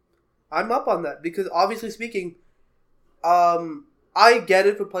 I'm up on that because obviously speaking, I get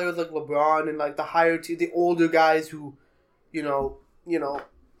it for players like LeBron and like the higher tier, the older guys who, you know,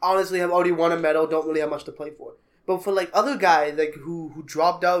 honestly have already won a medal, don't really have much to play for. But for like other guys like who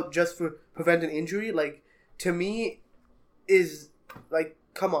dropped out just for prevent an injury, like to me, is like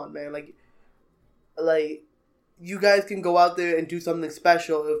come on, man, like you guys can go out there and do something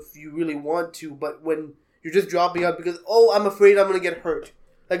special if you really want to, but when you're just dropping out because I'm afraid I'm gonna get hurt.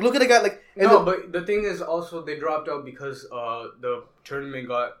 Like look at a guy like But the thing is also they dropped out because the tournament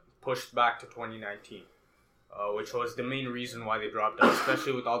got pushed back to 2019, which was the main reason why they dropped out,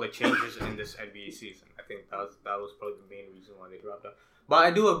 especially with all the changes in this NBA season. I think that was probably the main reason why they dropped out. But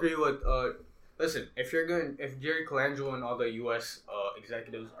I do agree with listen, if Jerry Colangelo and all the U.S.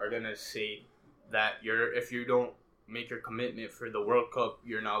 Executives are gonna say that if you don't make your commitment for the World Cup,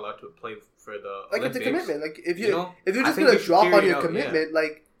 you're not allowed to play for the like Olympics. it's a commitment. Like if You you're know, if you're I just think gonna they should drop carry on it your out, commitment,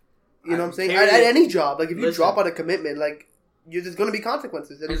 like you know what I'm saying, carry at it- any job, like if you Listen. drop on a commitment, like there's gonna be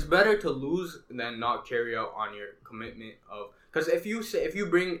consequences. It's better to lose than not carry out on your commitment of because if you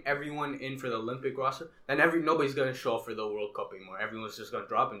bring everyone in for the Olympic roster, then nobody's gonna show up for the World Cup anymore. Everyone's just gonna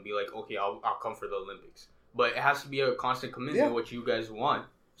drop and be like, okay, I'll come for the Olympics. But it has to be a constant commitment, which you guys want.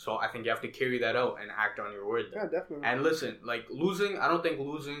 So I think you have to carry that out and act on your word. Yeah, definitely. And listen, like losing, I don't think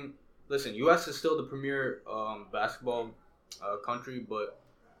losing. Listen, U.S. is still the premier basketball country, but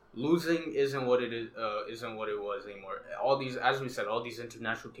losing isn't what it is. Isn't what it was anymore. All these, as we said, all these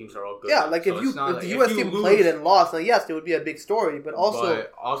international teams are all good. Yeah, like So if it's not the like- U.S. if you team lose- played and lost, like yes, there would be a big story, but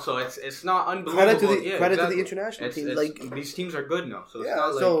also it's not unbelievable. credit to the exactly. international teams. It's- Like these teams are good now, so it's Yeah,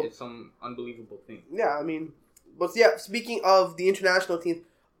 not like so- it's some unbelievable thing. yeah, I mean, but yeah, speaking of the international team,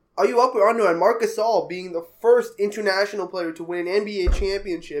 are you up or under on Marc Gasol being the first international player to win an NBA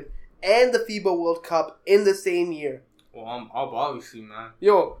championship and the FIBA World Cup in the same year? Well, obviously, man.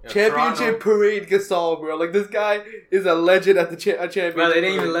 Yo, Yeah, championship Toronto. parade Gasol, bro. Like, this guy is a legend at the championship Bro, they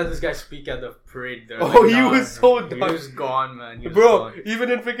didn't even parade. let this guy speak at the parade. They're Oh, like, he nah, was so He done. was gone, man. He was Bro, gone.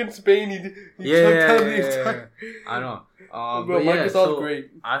 even in freaking Spain, he Yeah, chucked out the yeah, entire... I know. Bro, But Marc yeah, Gasol's so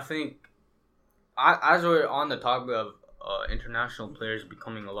great. I think, as we're on the topic of international players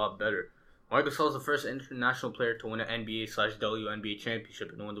becoming a lot better, Marc Gasol is the first international player to win an NBA/WNBA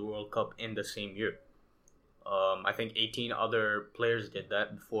championship and win the World Cup in the same year. I think 18 other players did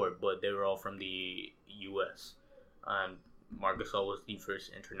that before, but they were all from the U.S. And Marc Gasol was the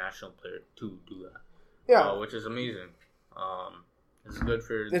first international player to do that. Yeah. Which is amazing. It's good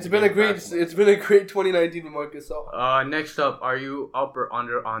for. It's the been a game of great basketball. 2019 for Marc Gasol. Next up, are you up or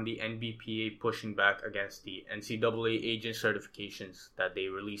under on the NBPA pushing back against the NCAA agent certifications that they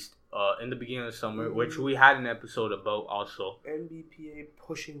released in the beginning of the summer, which we had an episode about also. NBPA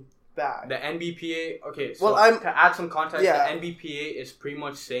pushing back. The NBPA, okay, so Well, to add some context, yeah. the NBPA is pretty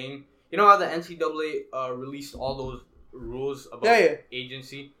much saying, you know how the NCAA released all those rules about Yeah.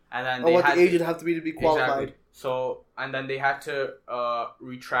 agency, and then Or they what had the agent have to be qualified. Exactly. So, and then they had to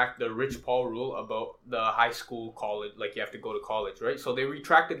retract the Rich Paul rule about the high school college, like you have to go to college, right? So they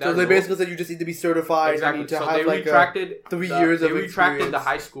retracted that. So they rule. basically said you just need to be certified. Exactly. You need to So have they like retracted 3 the- years They of retracted the experience.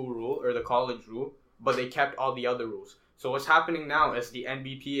 high school rule or the college rule, but they kept all the other rules. So what's happening now is the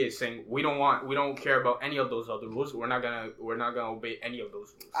NBPA is saying we don't care about any of those other rules. We're not gonna obey any of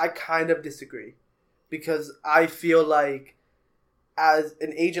those rules. I kind of disagree because I feel like as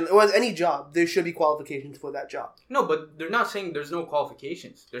an agent or as any job, there should be qualifications for that job. No, but they're not saying there's no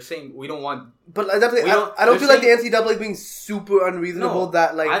qualifications. They're saying we don't want. But like, definitely, We don't- I don't they're feel like the saying- NCAA being super unreasonable. No,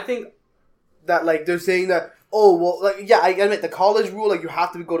 that like I think that like they're saying that like yeah, I admit the college rule, like you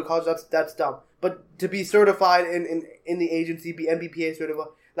have to go to college. That's dumb. But to be certified in the agency, be NBPA certified,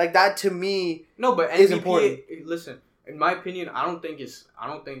 like that to me. no, but is NBPA. important. Listen, in my opinion, I don't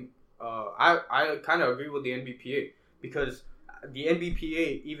think I kind of agree with the NBPA because the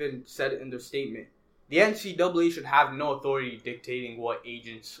NBPA even said in their statement, the NCAA should have no authority dictating what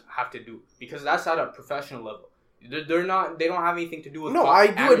agents have to do because that's at a professional level. They're not. They don't have anything to do with. No, I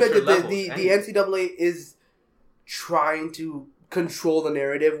do admit that the anyway. NCAA is trying to control the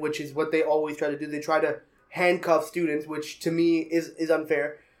narrative, which is what they always try to do. They try to handcuff students, which to me is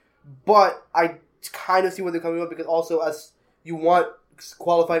unfair. But I kind of see where they're coming from because also as you want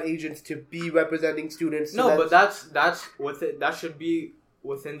qualified agents to be representing students. No, but that's with it. That should be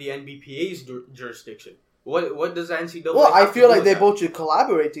within the NBPA's jurisdiction. What does the NCAA? Well, I have to feel do like with they that? both should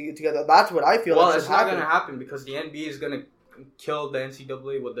collaborate together. That's what I feel. Well, like it's should not happen. going to happen because the NBA is going to kill the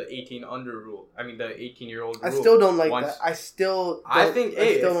NCAA with the 18 under rule. I mean, the 18-year-old rule. I still don't like Once- that. I still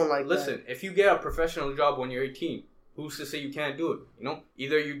don't like listen, that. if you get a professional job when you're 18, who's to say you can't do it? You know,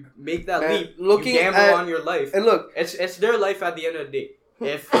 either you make that Man, leap, looking you gamble at- on your life. And look, It's their life at the end of the day.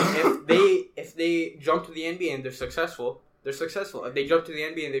 If they jump to the NBA and they're successful, they're successful. If they jump to the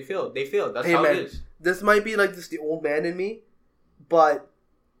NBA and they fail, they fail. That's Hey, how man. it is. this might be like just the old man in me, but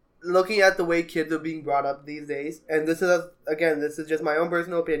looking at the way kids are being brought up these days, and this is just my own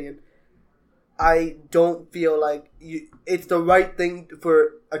personal opinion. I don't feel like it's the right thing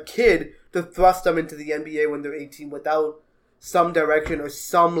for a kid to thrust them into the NBA when they're 18 without some direction or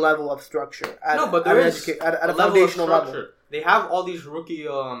some level of structure. But there is at a level of foundational level. structure. They have all these rookie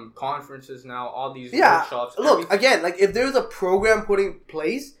conferences now, all these Yeah, workshops. look, everything. again, like if there's a program put in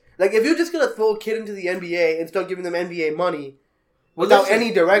place, like if you're just gonna throw a kid into the NBA and start giving them NBA money without Listen,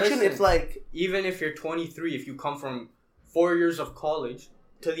 any direction, listen. it's like Even if you're 23, if you come from 4 years of college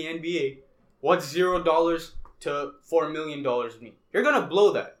to the NBA, what's $0 to $4 million mean? You're gonna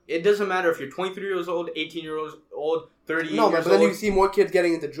blow that. It doesn't matter if you're 23 years old, 18 years old, 38 no, man. years But then old. you see more kids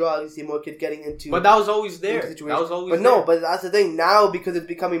getting into drugs. You see more kids getting into. But that was always there. into That situations. was always But there. no, but that's the thing now because it's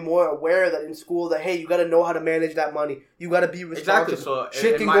becoming more aware that in school that hey, you got to know how to manage that money. You got to be responsible. Exactly, so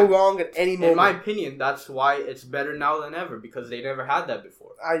shit in can my- go wrong at any moment. In my opinion, that's why it's better now than ever because they never had that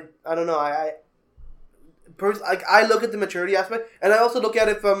before. I don't know. I look at the maturity aspect, and I also look at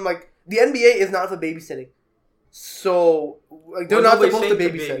it from like the NBA is not for babysitting. So like they're Well, not nobody's supposed to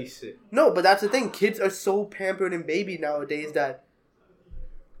saying babysit. No, but that's the thing. Kids are so pampered and babied nowadays that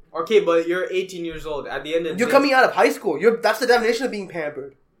Okay, but you're 18 years old. At the end of the you're day, coming out of high school. That's the definition of being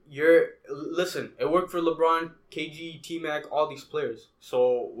pampered. Listen, it worked for LeBron, KG, T-Mac, all these players.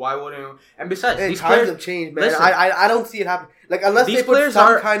 So why wouldn't? And besides, Hey, these times players have changed, man. listen. I don't see it happen. Like unless These they put players some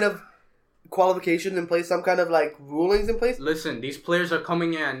are- kind of qualifications in place, some kind of like rulings in place. Listen, these players are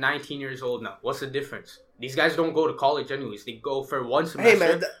coming in at 19 years old now. What's the difference? These guys don't go to college anyways. They go for one semester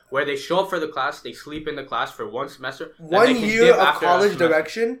man, where they show up for the class, they sleep in the class for one semester. then One they can year dip of after a college semester.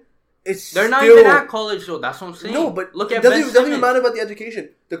 direction. It's They're not still, even at college though. That's what I'm saying. No, but look it at doesn't, Ben doesn't even Simmons. matter about the education.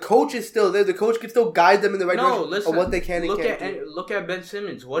 The coach is still there. The coach can still guide them in the right No, direction listen. of what they can and look can't at do. look at Ben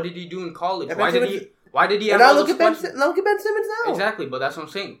Simmons. What did he do in college? Yeah, Ben Why did Simmons- he? Why did he have And now all look those at Ben. questions? Look at Ben Simmons now. Exactly, but that's what I'm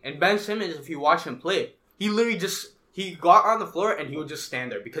saying. And Ben Simmons, if you watch him play, he literally he got on the floor and he would just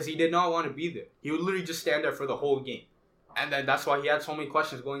stand there because he did not want to be there. He would literally just stand there for the whole game. And then that's why he had so many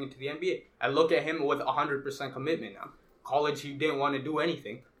questions going into the NBA. And look at him with 100% commitment now. College, he didn't want to do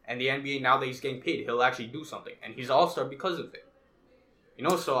anything. And the NBA, now that he's getting paid, he'll actually do something. And he's all-star because of it. You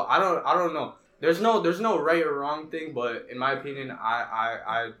know, so I don't know. There's no right or wrong thing, but in my opinion,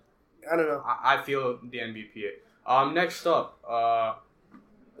 I don't know. I feel the NBPA. Next up,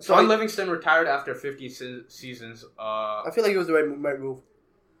 So Sean Livingston retired after 50 seasons. I feel like it was the right move.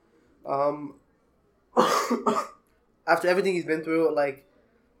 After everything he's been through, like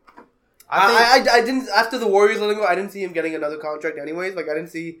I didn't after the Warriors letting go, I didn't see him getting another contract anyways. Like I didn't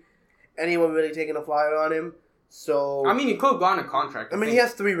see anyone really taking a flyer on him. So I mean, he could have gone a contract. I mean, he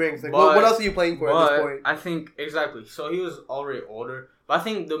has 3 rings. Like, But- what else are you playing for at this point? I think exactly. So he was already older. But I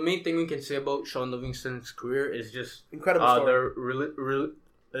think the main thing we can say about Sean Livingston's career is just Incredible story.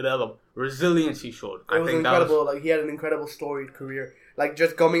 the resilience he showed. It was incredible. Like he had an incredible storied career. Like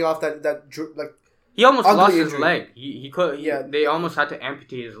just coming off that like He almost ugly lost his injury. leg. He could. Yeah. They almost had to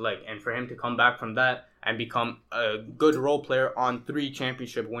amputate his leg, and for him to come back from that and become a good role player on 3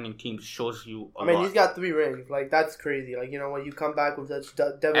 championship-winning teams shows you a I mean, lot. he's got 3 rings. Like that's crazy. Like you know when you come back with such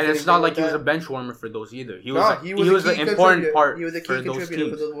devastating. And it's not like he that, was a bench warmer for those either. He no, was. he He was was a an key important contributor. part He was a key for those contributor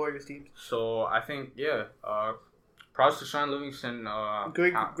teams. for those Warriors teams. So I think props to Sean Livingston.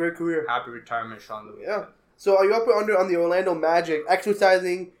 Great career. Happy retirement, Sean Livingston. Yeah. So are you up or under on the Orlando Magic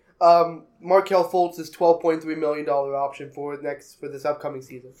exercising Markelle Fultz's $12.3 million option for this upcoming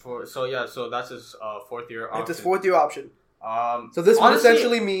season? So that's his 4th year option. It's his 4th year option. So this would honestly,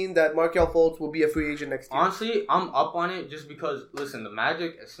 essentially mean that Markelle Fultz will be a free agent next year. Honestly, I'm up on it just because, listen, the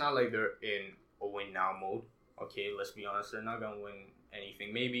Magic, it's not like they're in a win now mode. Okay, let's be honest, they're not going to win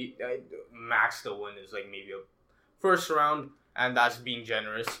anything. Maybe max to win is like maybe a first round, and that's being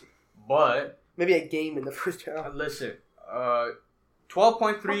generous. But maybe a game in the first round. Listen,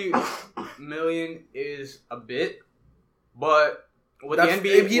 12.3 million is a bit, but what the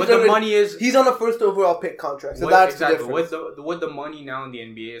NBA, what the money is, he's on a first overall pick contract, so that's exactly the difference. With the money now in the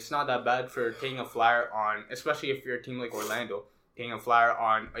NBA, it's not that bad for taking a flyer on, especially if you're a team like Orlando, taking a flyer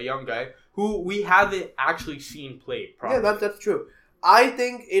on a young guy who we haven't actually seen play properly. Yeah, that's true. I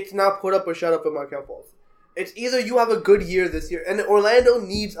think it's not put up or shut up for Markelle Fultz. It's either you have a good year this year, and Orlando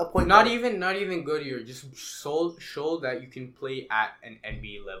needs a point guard. Not even good year. Just show that you can play at an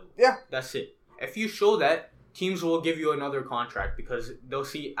NBA level. Yeah, that's it. If you show that, teams will give you another contract because they'll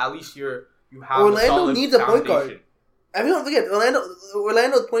see at least you have. Orlando needs a point foundation. guard. Everyone forget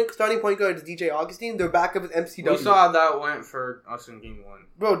Orlando's starting point guard is DJ Augustine. Their backup is MCW. We saw how that went for us in Game 1.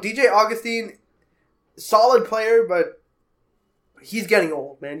 Bro, DJ Augustine, solid player, but he's getting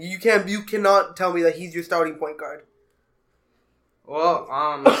old, man. You cannot tell me that he's your starting point guard. Well,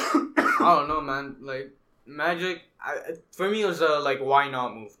 I don't know, man. Like Magic, for me, it was a why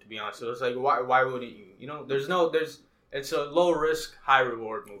not move. To be honest, it was like why wouldn't you? You know, it's a low risk, high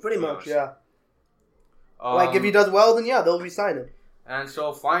reward move. Pretty much, yeah. If he does well, then yeah, they'll re-sign him. And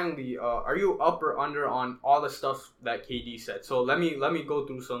so finally, are you up or under on all the stuff that KD said? So let me go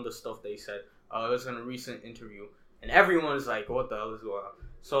through some of the stuff they said. It was in a recent interview, and everyone was like, "What the hell is going on?"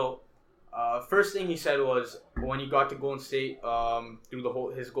 So, first thing he said was when he got to Golden State,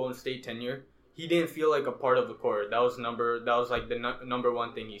 through his Golden State tenure, he didn't feel like a part of the core. That was the number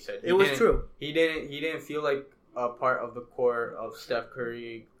one thing he said. It was true. He didn't feel like a part of the core of Steph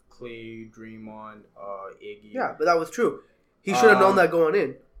Curry, Clay, Draymond, Iggy. Yeah, but that was true. He should have known that going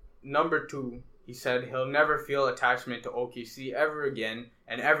in. Number 2, he said he'll never feel attachment to OKC ever again,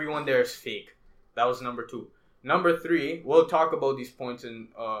 and everyone there is fake. That was number 2. Number 3, we'll talk about these points in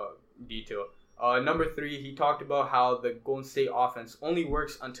detail. Number 3, he talked about how the Golden State offense only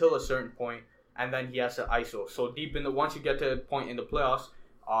works until a certain point, and then he has to ISO. So once you get to a point in the playoffs,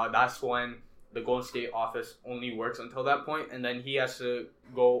 that's when the Golden State offense only works until that point, and then he has to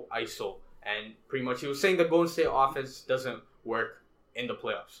go ISO. And pretty much he was saying the Golden State offense doesn't work in the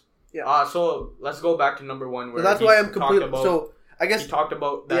playoffs. Yeah. So let's go back to number 1 where that's why I'm completely. So I guess he talked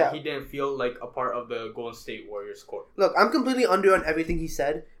about that he didn't feel like a part of the Golden State Warriors core. Look, I'm completely under on everything he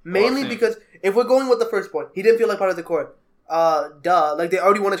said, mainly because if we're going with the first point, he didn't feel like part of the core. Like they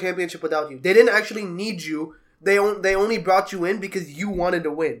already won a championship without you. They didn't actually need you. They only brought you in because you wanted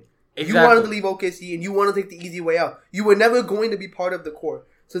to win. Exactly. You wanted to leave OKC and you wanted to take the easy way out. You were never going to be part of the core.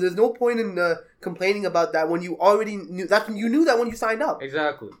 So there's no point in complaining about that when you already knew that. You knew that when you signed up.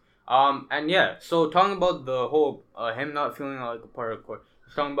 Exactly. And yeah, so talking about the whole him not feeling like a part of the core.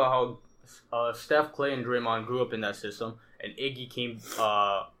 Talking about how Steph, Clay, and Draymond grew up in that system, and Iggy came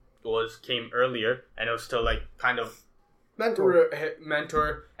earlier, and it was still like kind of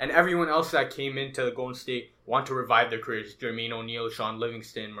mentor, and everyone else that came into Golden State want to revive their careers. Jermaine O'Neal, Sean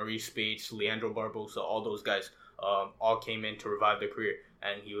Livingston, Maurice Bates, Leandro Barbosa, all those guys all came in to revive their career.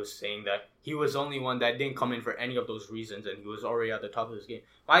 And he was saying that he was the only one that didn't come in for any of those reasons, and he was already at the top of his game.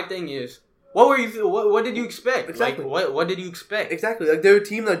 My thing is, what did you expect? Exactly. Like, what did you expect? Exactly. Like, they're a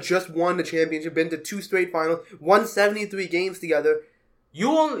team that just won the championship, been to 2 straight finals, won 73 games together. They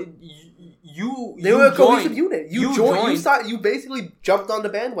were a cohesive unit. You basically jumped on the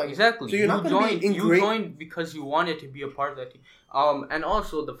bandwagon. Exactly. So you're not going to be You joined because you wanted to be a part of that team. And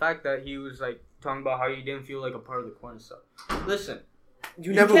also the fact that he was like talking about how he didn't feel like a part of the core and stuff. Listen.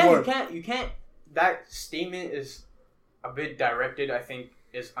 You can't. That statement is a bit directed. I think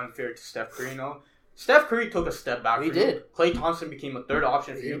is unfair to Steph Curry. Steph Curry took a step back. He did. Klay Thompson became a third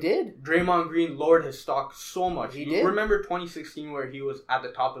option for you. He did. Draymond Green lowered his stock so much. He did. Remember 2016 where he was at the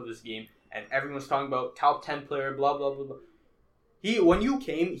top of his game and everyone's talking about top 10 player, blah blah blah blah. When you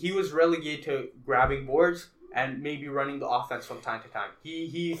came, he was relegated to grabbing boards and maybe running the offense from time to time.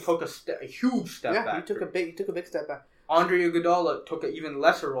 He took a huge step back. He took a big step back. Andre Iguodala took an even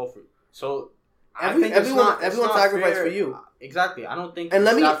lesser role for you. So everyone sacrificed for you. Exactly. I don't think and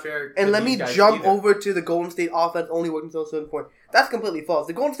it's not fair. And let me jump over to the Golden State offense only working until a certain point. That's completely false.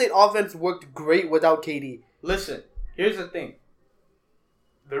 The Golden State offense worked great without KD. Listen, here's the thing.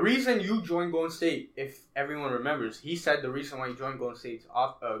 The reason you joined Golden State, if everyone remembers, he said the reason why he joined Golden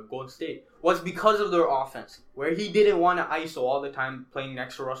State was because of their offense, where he didn't want to ISO all the time playing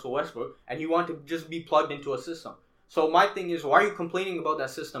next to Russell Westbrook, and he wanted to just be plugged into a system. So my thing is, why are you complaining about that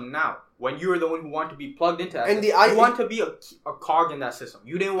system now? when you were the one who wanted to be plugged into that And system. You want to be a cog in that system.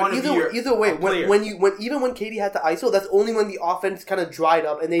 You didn't want to be either way. When KD had to ISO, that's only when the offense kind of dried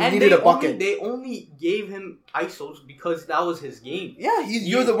up and they needed a bucket. They only gave him ISOs because that was his game. Yeah,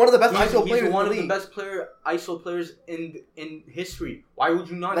 you're one of the best ISO players. He's one in of the the best ISO players in history. Why would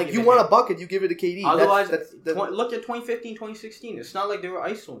you not? Like you want a bucket, you give it to KD. Otherwise, look at 2015, 2016. It's not like they were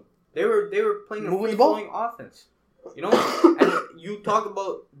ISOing. They were playing a free-flowing offense. You know, and you talk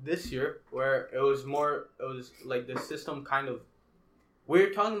about this year where it was like the system kind of. We're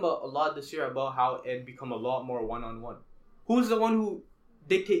talking about a lot this year about how it become a lot more one-on-one. Who's the one who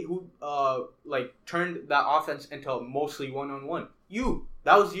turned that offense into mostly one-on-one? You.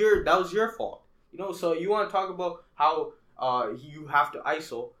 That was your fault. You know, so you want to talk about how you have to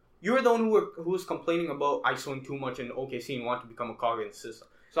ISO. You're the one who was complaining about ISOing too much in OKC and want to become a cog in the system.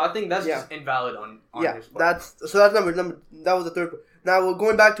 So I think that's just invalid on his part. That's number. That was the third. Now we're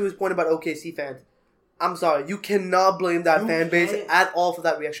going back to his point about OKC fans. I'm sorry, you cannot blame that fan base at all for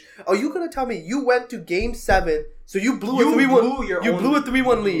that reaction. Are you gonna tell me you went to Game 7, so you blew a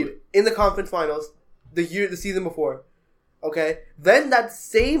 3-1 lead in the conference finals the season before? Okay, then that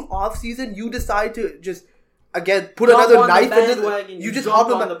same offseason you decide to just again put another knife into you just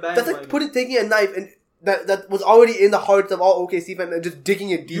hopped on the bandwagon. That's like taking a knife and. That was already in the hearts of all OKC fans and just digging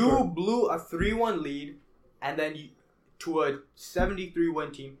it deeper. You blew a 3-1 lead and then to a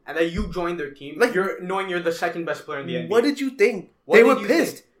 73-win team, and then you joined their team. Like you're the second best player in the NBA. What did you think? They were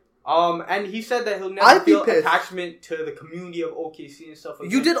pissed. And he said that he'll never feel attachment to the community of OKC and stuff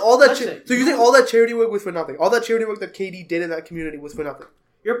like that. You did all that shit. So you think all that charity work was for nothing? All that charity work that KD did in that community was for nothing?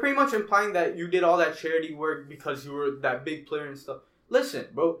 You're pretty much implying that you did all that charity work because you were that big player and stuff. Listen,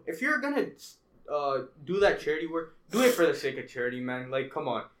 bro, if you're gonna do that charity work, do it for the sake of charity, man. Like, come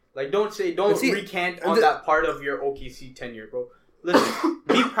on. Like, don't recant on that part of your OKC tenure, bro. Listen,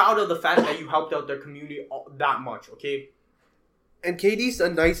 be proud of the fact that you helped out their community that much, okay? And KD's a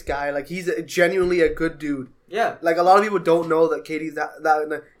nice guy. Like, he's genuinely a good dude. Yeah. Like, a lot of people don't know that KD's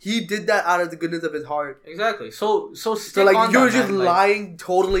that he did that out of the goodness of his heart. Exactly. So like, you're just lying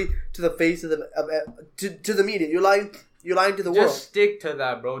totally to the face of to the media. You're lying to the world. Just stick to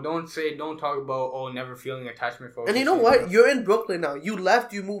that, bro. Don't talk about, never feeling attachment for. And you know what? You're in Brooklyn now. You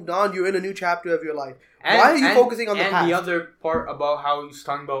left, you moved on, you're in a new chapter of your life. Why are you focusing on the past? And the other part about how he's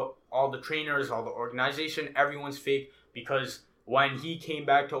talking about all the trainers, all the organization, everyone's fake, because when he came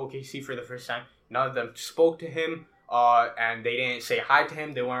back to OKC for the first time, none of them spoke to him, and they didn't say hi to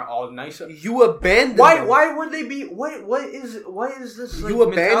him. They weren't all nice. You abandoned him. Why would they be? What is this? Like, you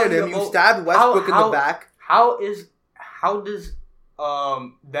abandoned him. You stabbed Westbrook in the back. How does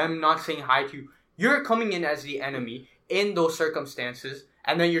them not saying hi to you? You're coming in as the enemy in those circumstances,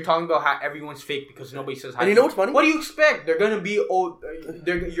 and then you're talking about how everyone's fake because nobody says hi. And you know what's funny? What do you expect? They're gonna be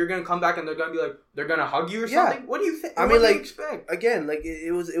you're gonna come back and they're gonna be like they're gonna hug you or something. What do you think? I mean, like, do you expect? Again, like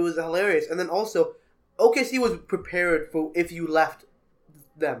it was hilarious, and then also OKC was prepared for if you left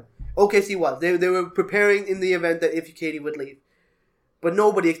them. OKC was they were preparing in the event that if KD would leave. But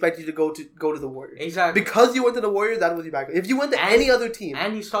nobody expected you to go to the Warriors. Exactly. Because you went to the Warriors, that was your background. If you went to any other team...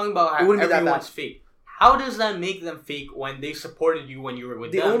 And he's talking about how everyone's fake. How does that make them fake when they supported you when you were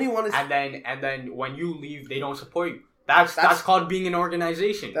with them? Only one is... And then when you leave, they don't support you. That's called being an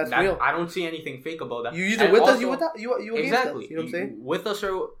organization. That's real. I don't see anything fake about that. You either with us, you against exactly. us. You know what I'm saying? With us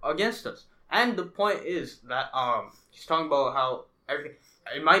or against us. And the point is that he's talking about how everything...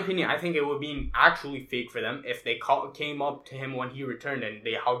 In my opinion, I think it would be actually fake for them if they came up to him when he returned and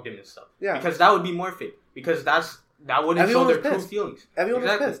they hugged him and stuff. Yeah. Because that would be more fake. Because that wouldn't show their true feelings. Everyone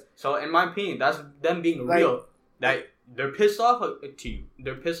was pissed. So in my opinion, that's them being real. That they're pissed off to you.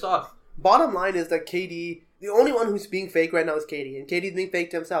 They're pissed off. Bottom line is that KD, the only one who's being fake right now is KD. And KD's being fake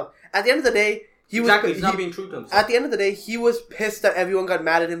to himself. At the end of the day, he's not being true to himself. At the end of the day, he was pissed that everyone got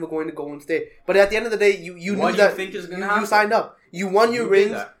mad at him for going to Golden State. But at the end of the day, you knew that you signed up. You won your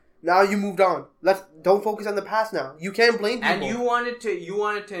rings. Now you moved on. Don't focus on the past now. You can't blame people. And you wanted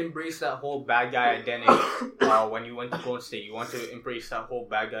to embrace that whole bad guy identity when you went to Golden State. You want to embrace that whole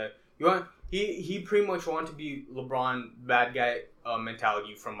bad guy. He pretty much wanted to be LeBron bad guy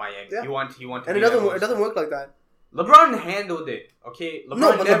mentality from Miami. Yeah. He want to. And it doesn't work like that. LeBron handled it. Okay.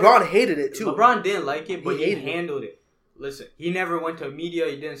 LeBron hated it too. LeBron didn't like it, but he handled it. Listen, he never went to media.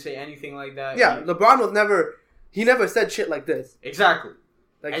 He didn't say anything like that. Yeah, LeBron was never. He never said shit like this. Exactly.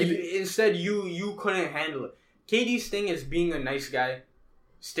 Like instead, you couldn't handle it. KD's thing is being a nice guy.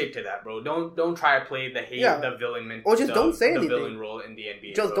 Stick to that, bro. Don't try to play the the villain mentality. Or just don't say anything. The villain role in the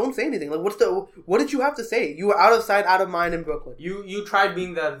NBA. Just don't say anything. Like what did you have to say? You were out of sight, out of mind in Brooklyn. You tried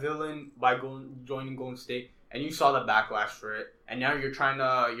being that villain by joining Golden State, and you saw the backlash for it, and now you're trying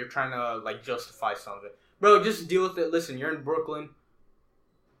to like justify some of it, bro. Just deal with it. Listen, you're in Brooklyn.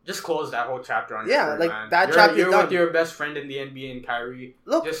 Just close that whole chapter on your career, like man. that chapter. You're with your best friend in the NBA and Kyrie.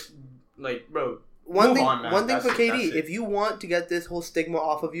 Look, just like, bro. One thing That's for KD, if you want to get this whole stigma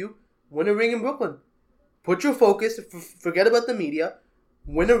off of you, win a ring in Brooklyn. Put your focus. Forget about the media.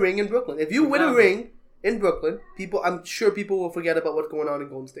 Win a ring in Brooklyn. If you win a ring in Brooklyn, I'm sure people will forget about what's going on in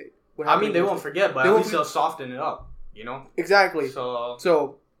Golden State. I mean, they won't forget, but at least they'll soften it up. You know. Exactly.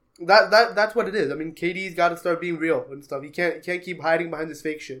 So that's what it is. I mean, KD's got to start being real and stuff. He can't keep hiding behind this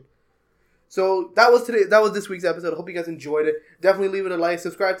fake shit. So that was this week's episode. I hope you guys enjoyed it. Definitely leave it a like.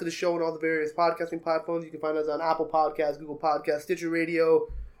 Subscribe to the show on all the various podcasting platforms. You can find us on Apple Podcasts, Google Podcasts, Stitcher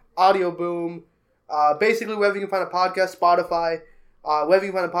Radio, Audio Boom. Basically, wherever you can find a podcast, Spotify. Wherever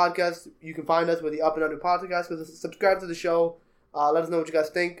you can find a podcast, you can find us with the Up and Under Podcast. Subscribe to the show. Let us know what you guys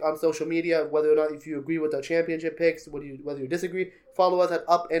think on social media, whether or not if you agree with our championship picks, whether you disagree. Follow us at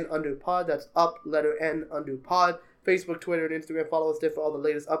Up and Under Pod. That's Up, letter N, Under Pod. Facebook, Twitter, and Instagram. Follow us there for all the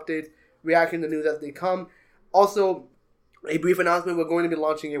latest updates, reacting to news as they come. Also, a brief announcement: we're going to be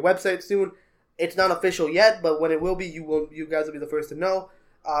launching a website soon. It's not official yet, but when it will be, you guys will be the first to know.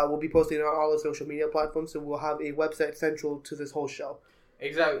 We'll be posting it on all the social media platforms, so we'll have a website central to this whole show.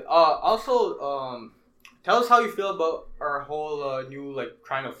 Exactly. Also, tell us how you feel about our whole new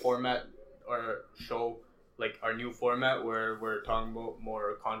trying to format or show our new format where we're talking about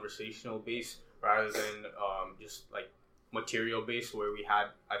more conversational based rather than just material based, where we had,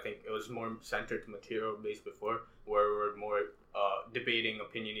 I think it was more centered to material based before, where we're more debating,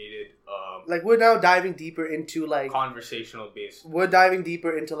 opinionated. We're now diving deeper into conversational based. We're diving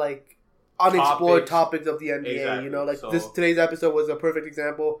deeper into unexplored topics of the NBA. Exactly. Today's episode was a perfect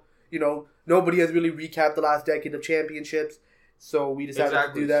example. Nobody has really recapped the last decade of championships, so we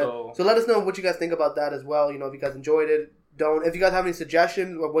decided to do that. So let us know what you guys think about that as well. If you guys enjoyed it, if you guys have any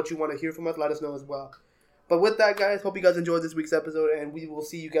suggestions or what you want to hear from us, let us know as well. But with that, guys, hope you guys enjoyed this week's episode, and we will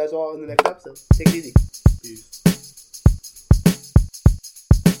see you guys all in the next episode. Take it easy. Peace.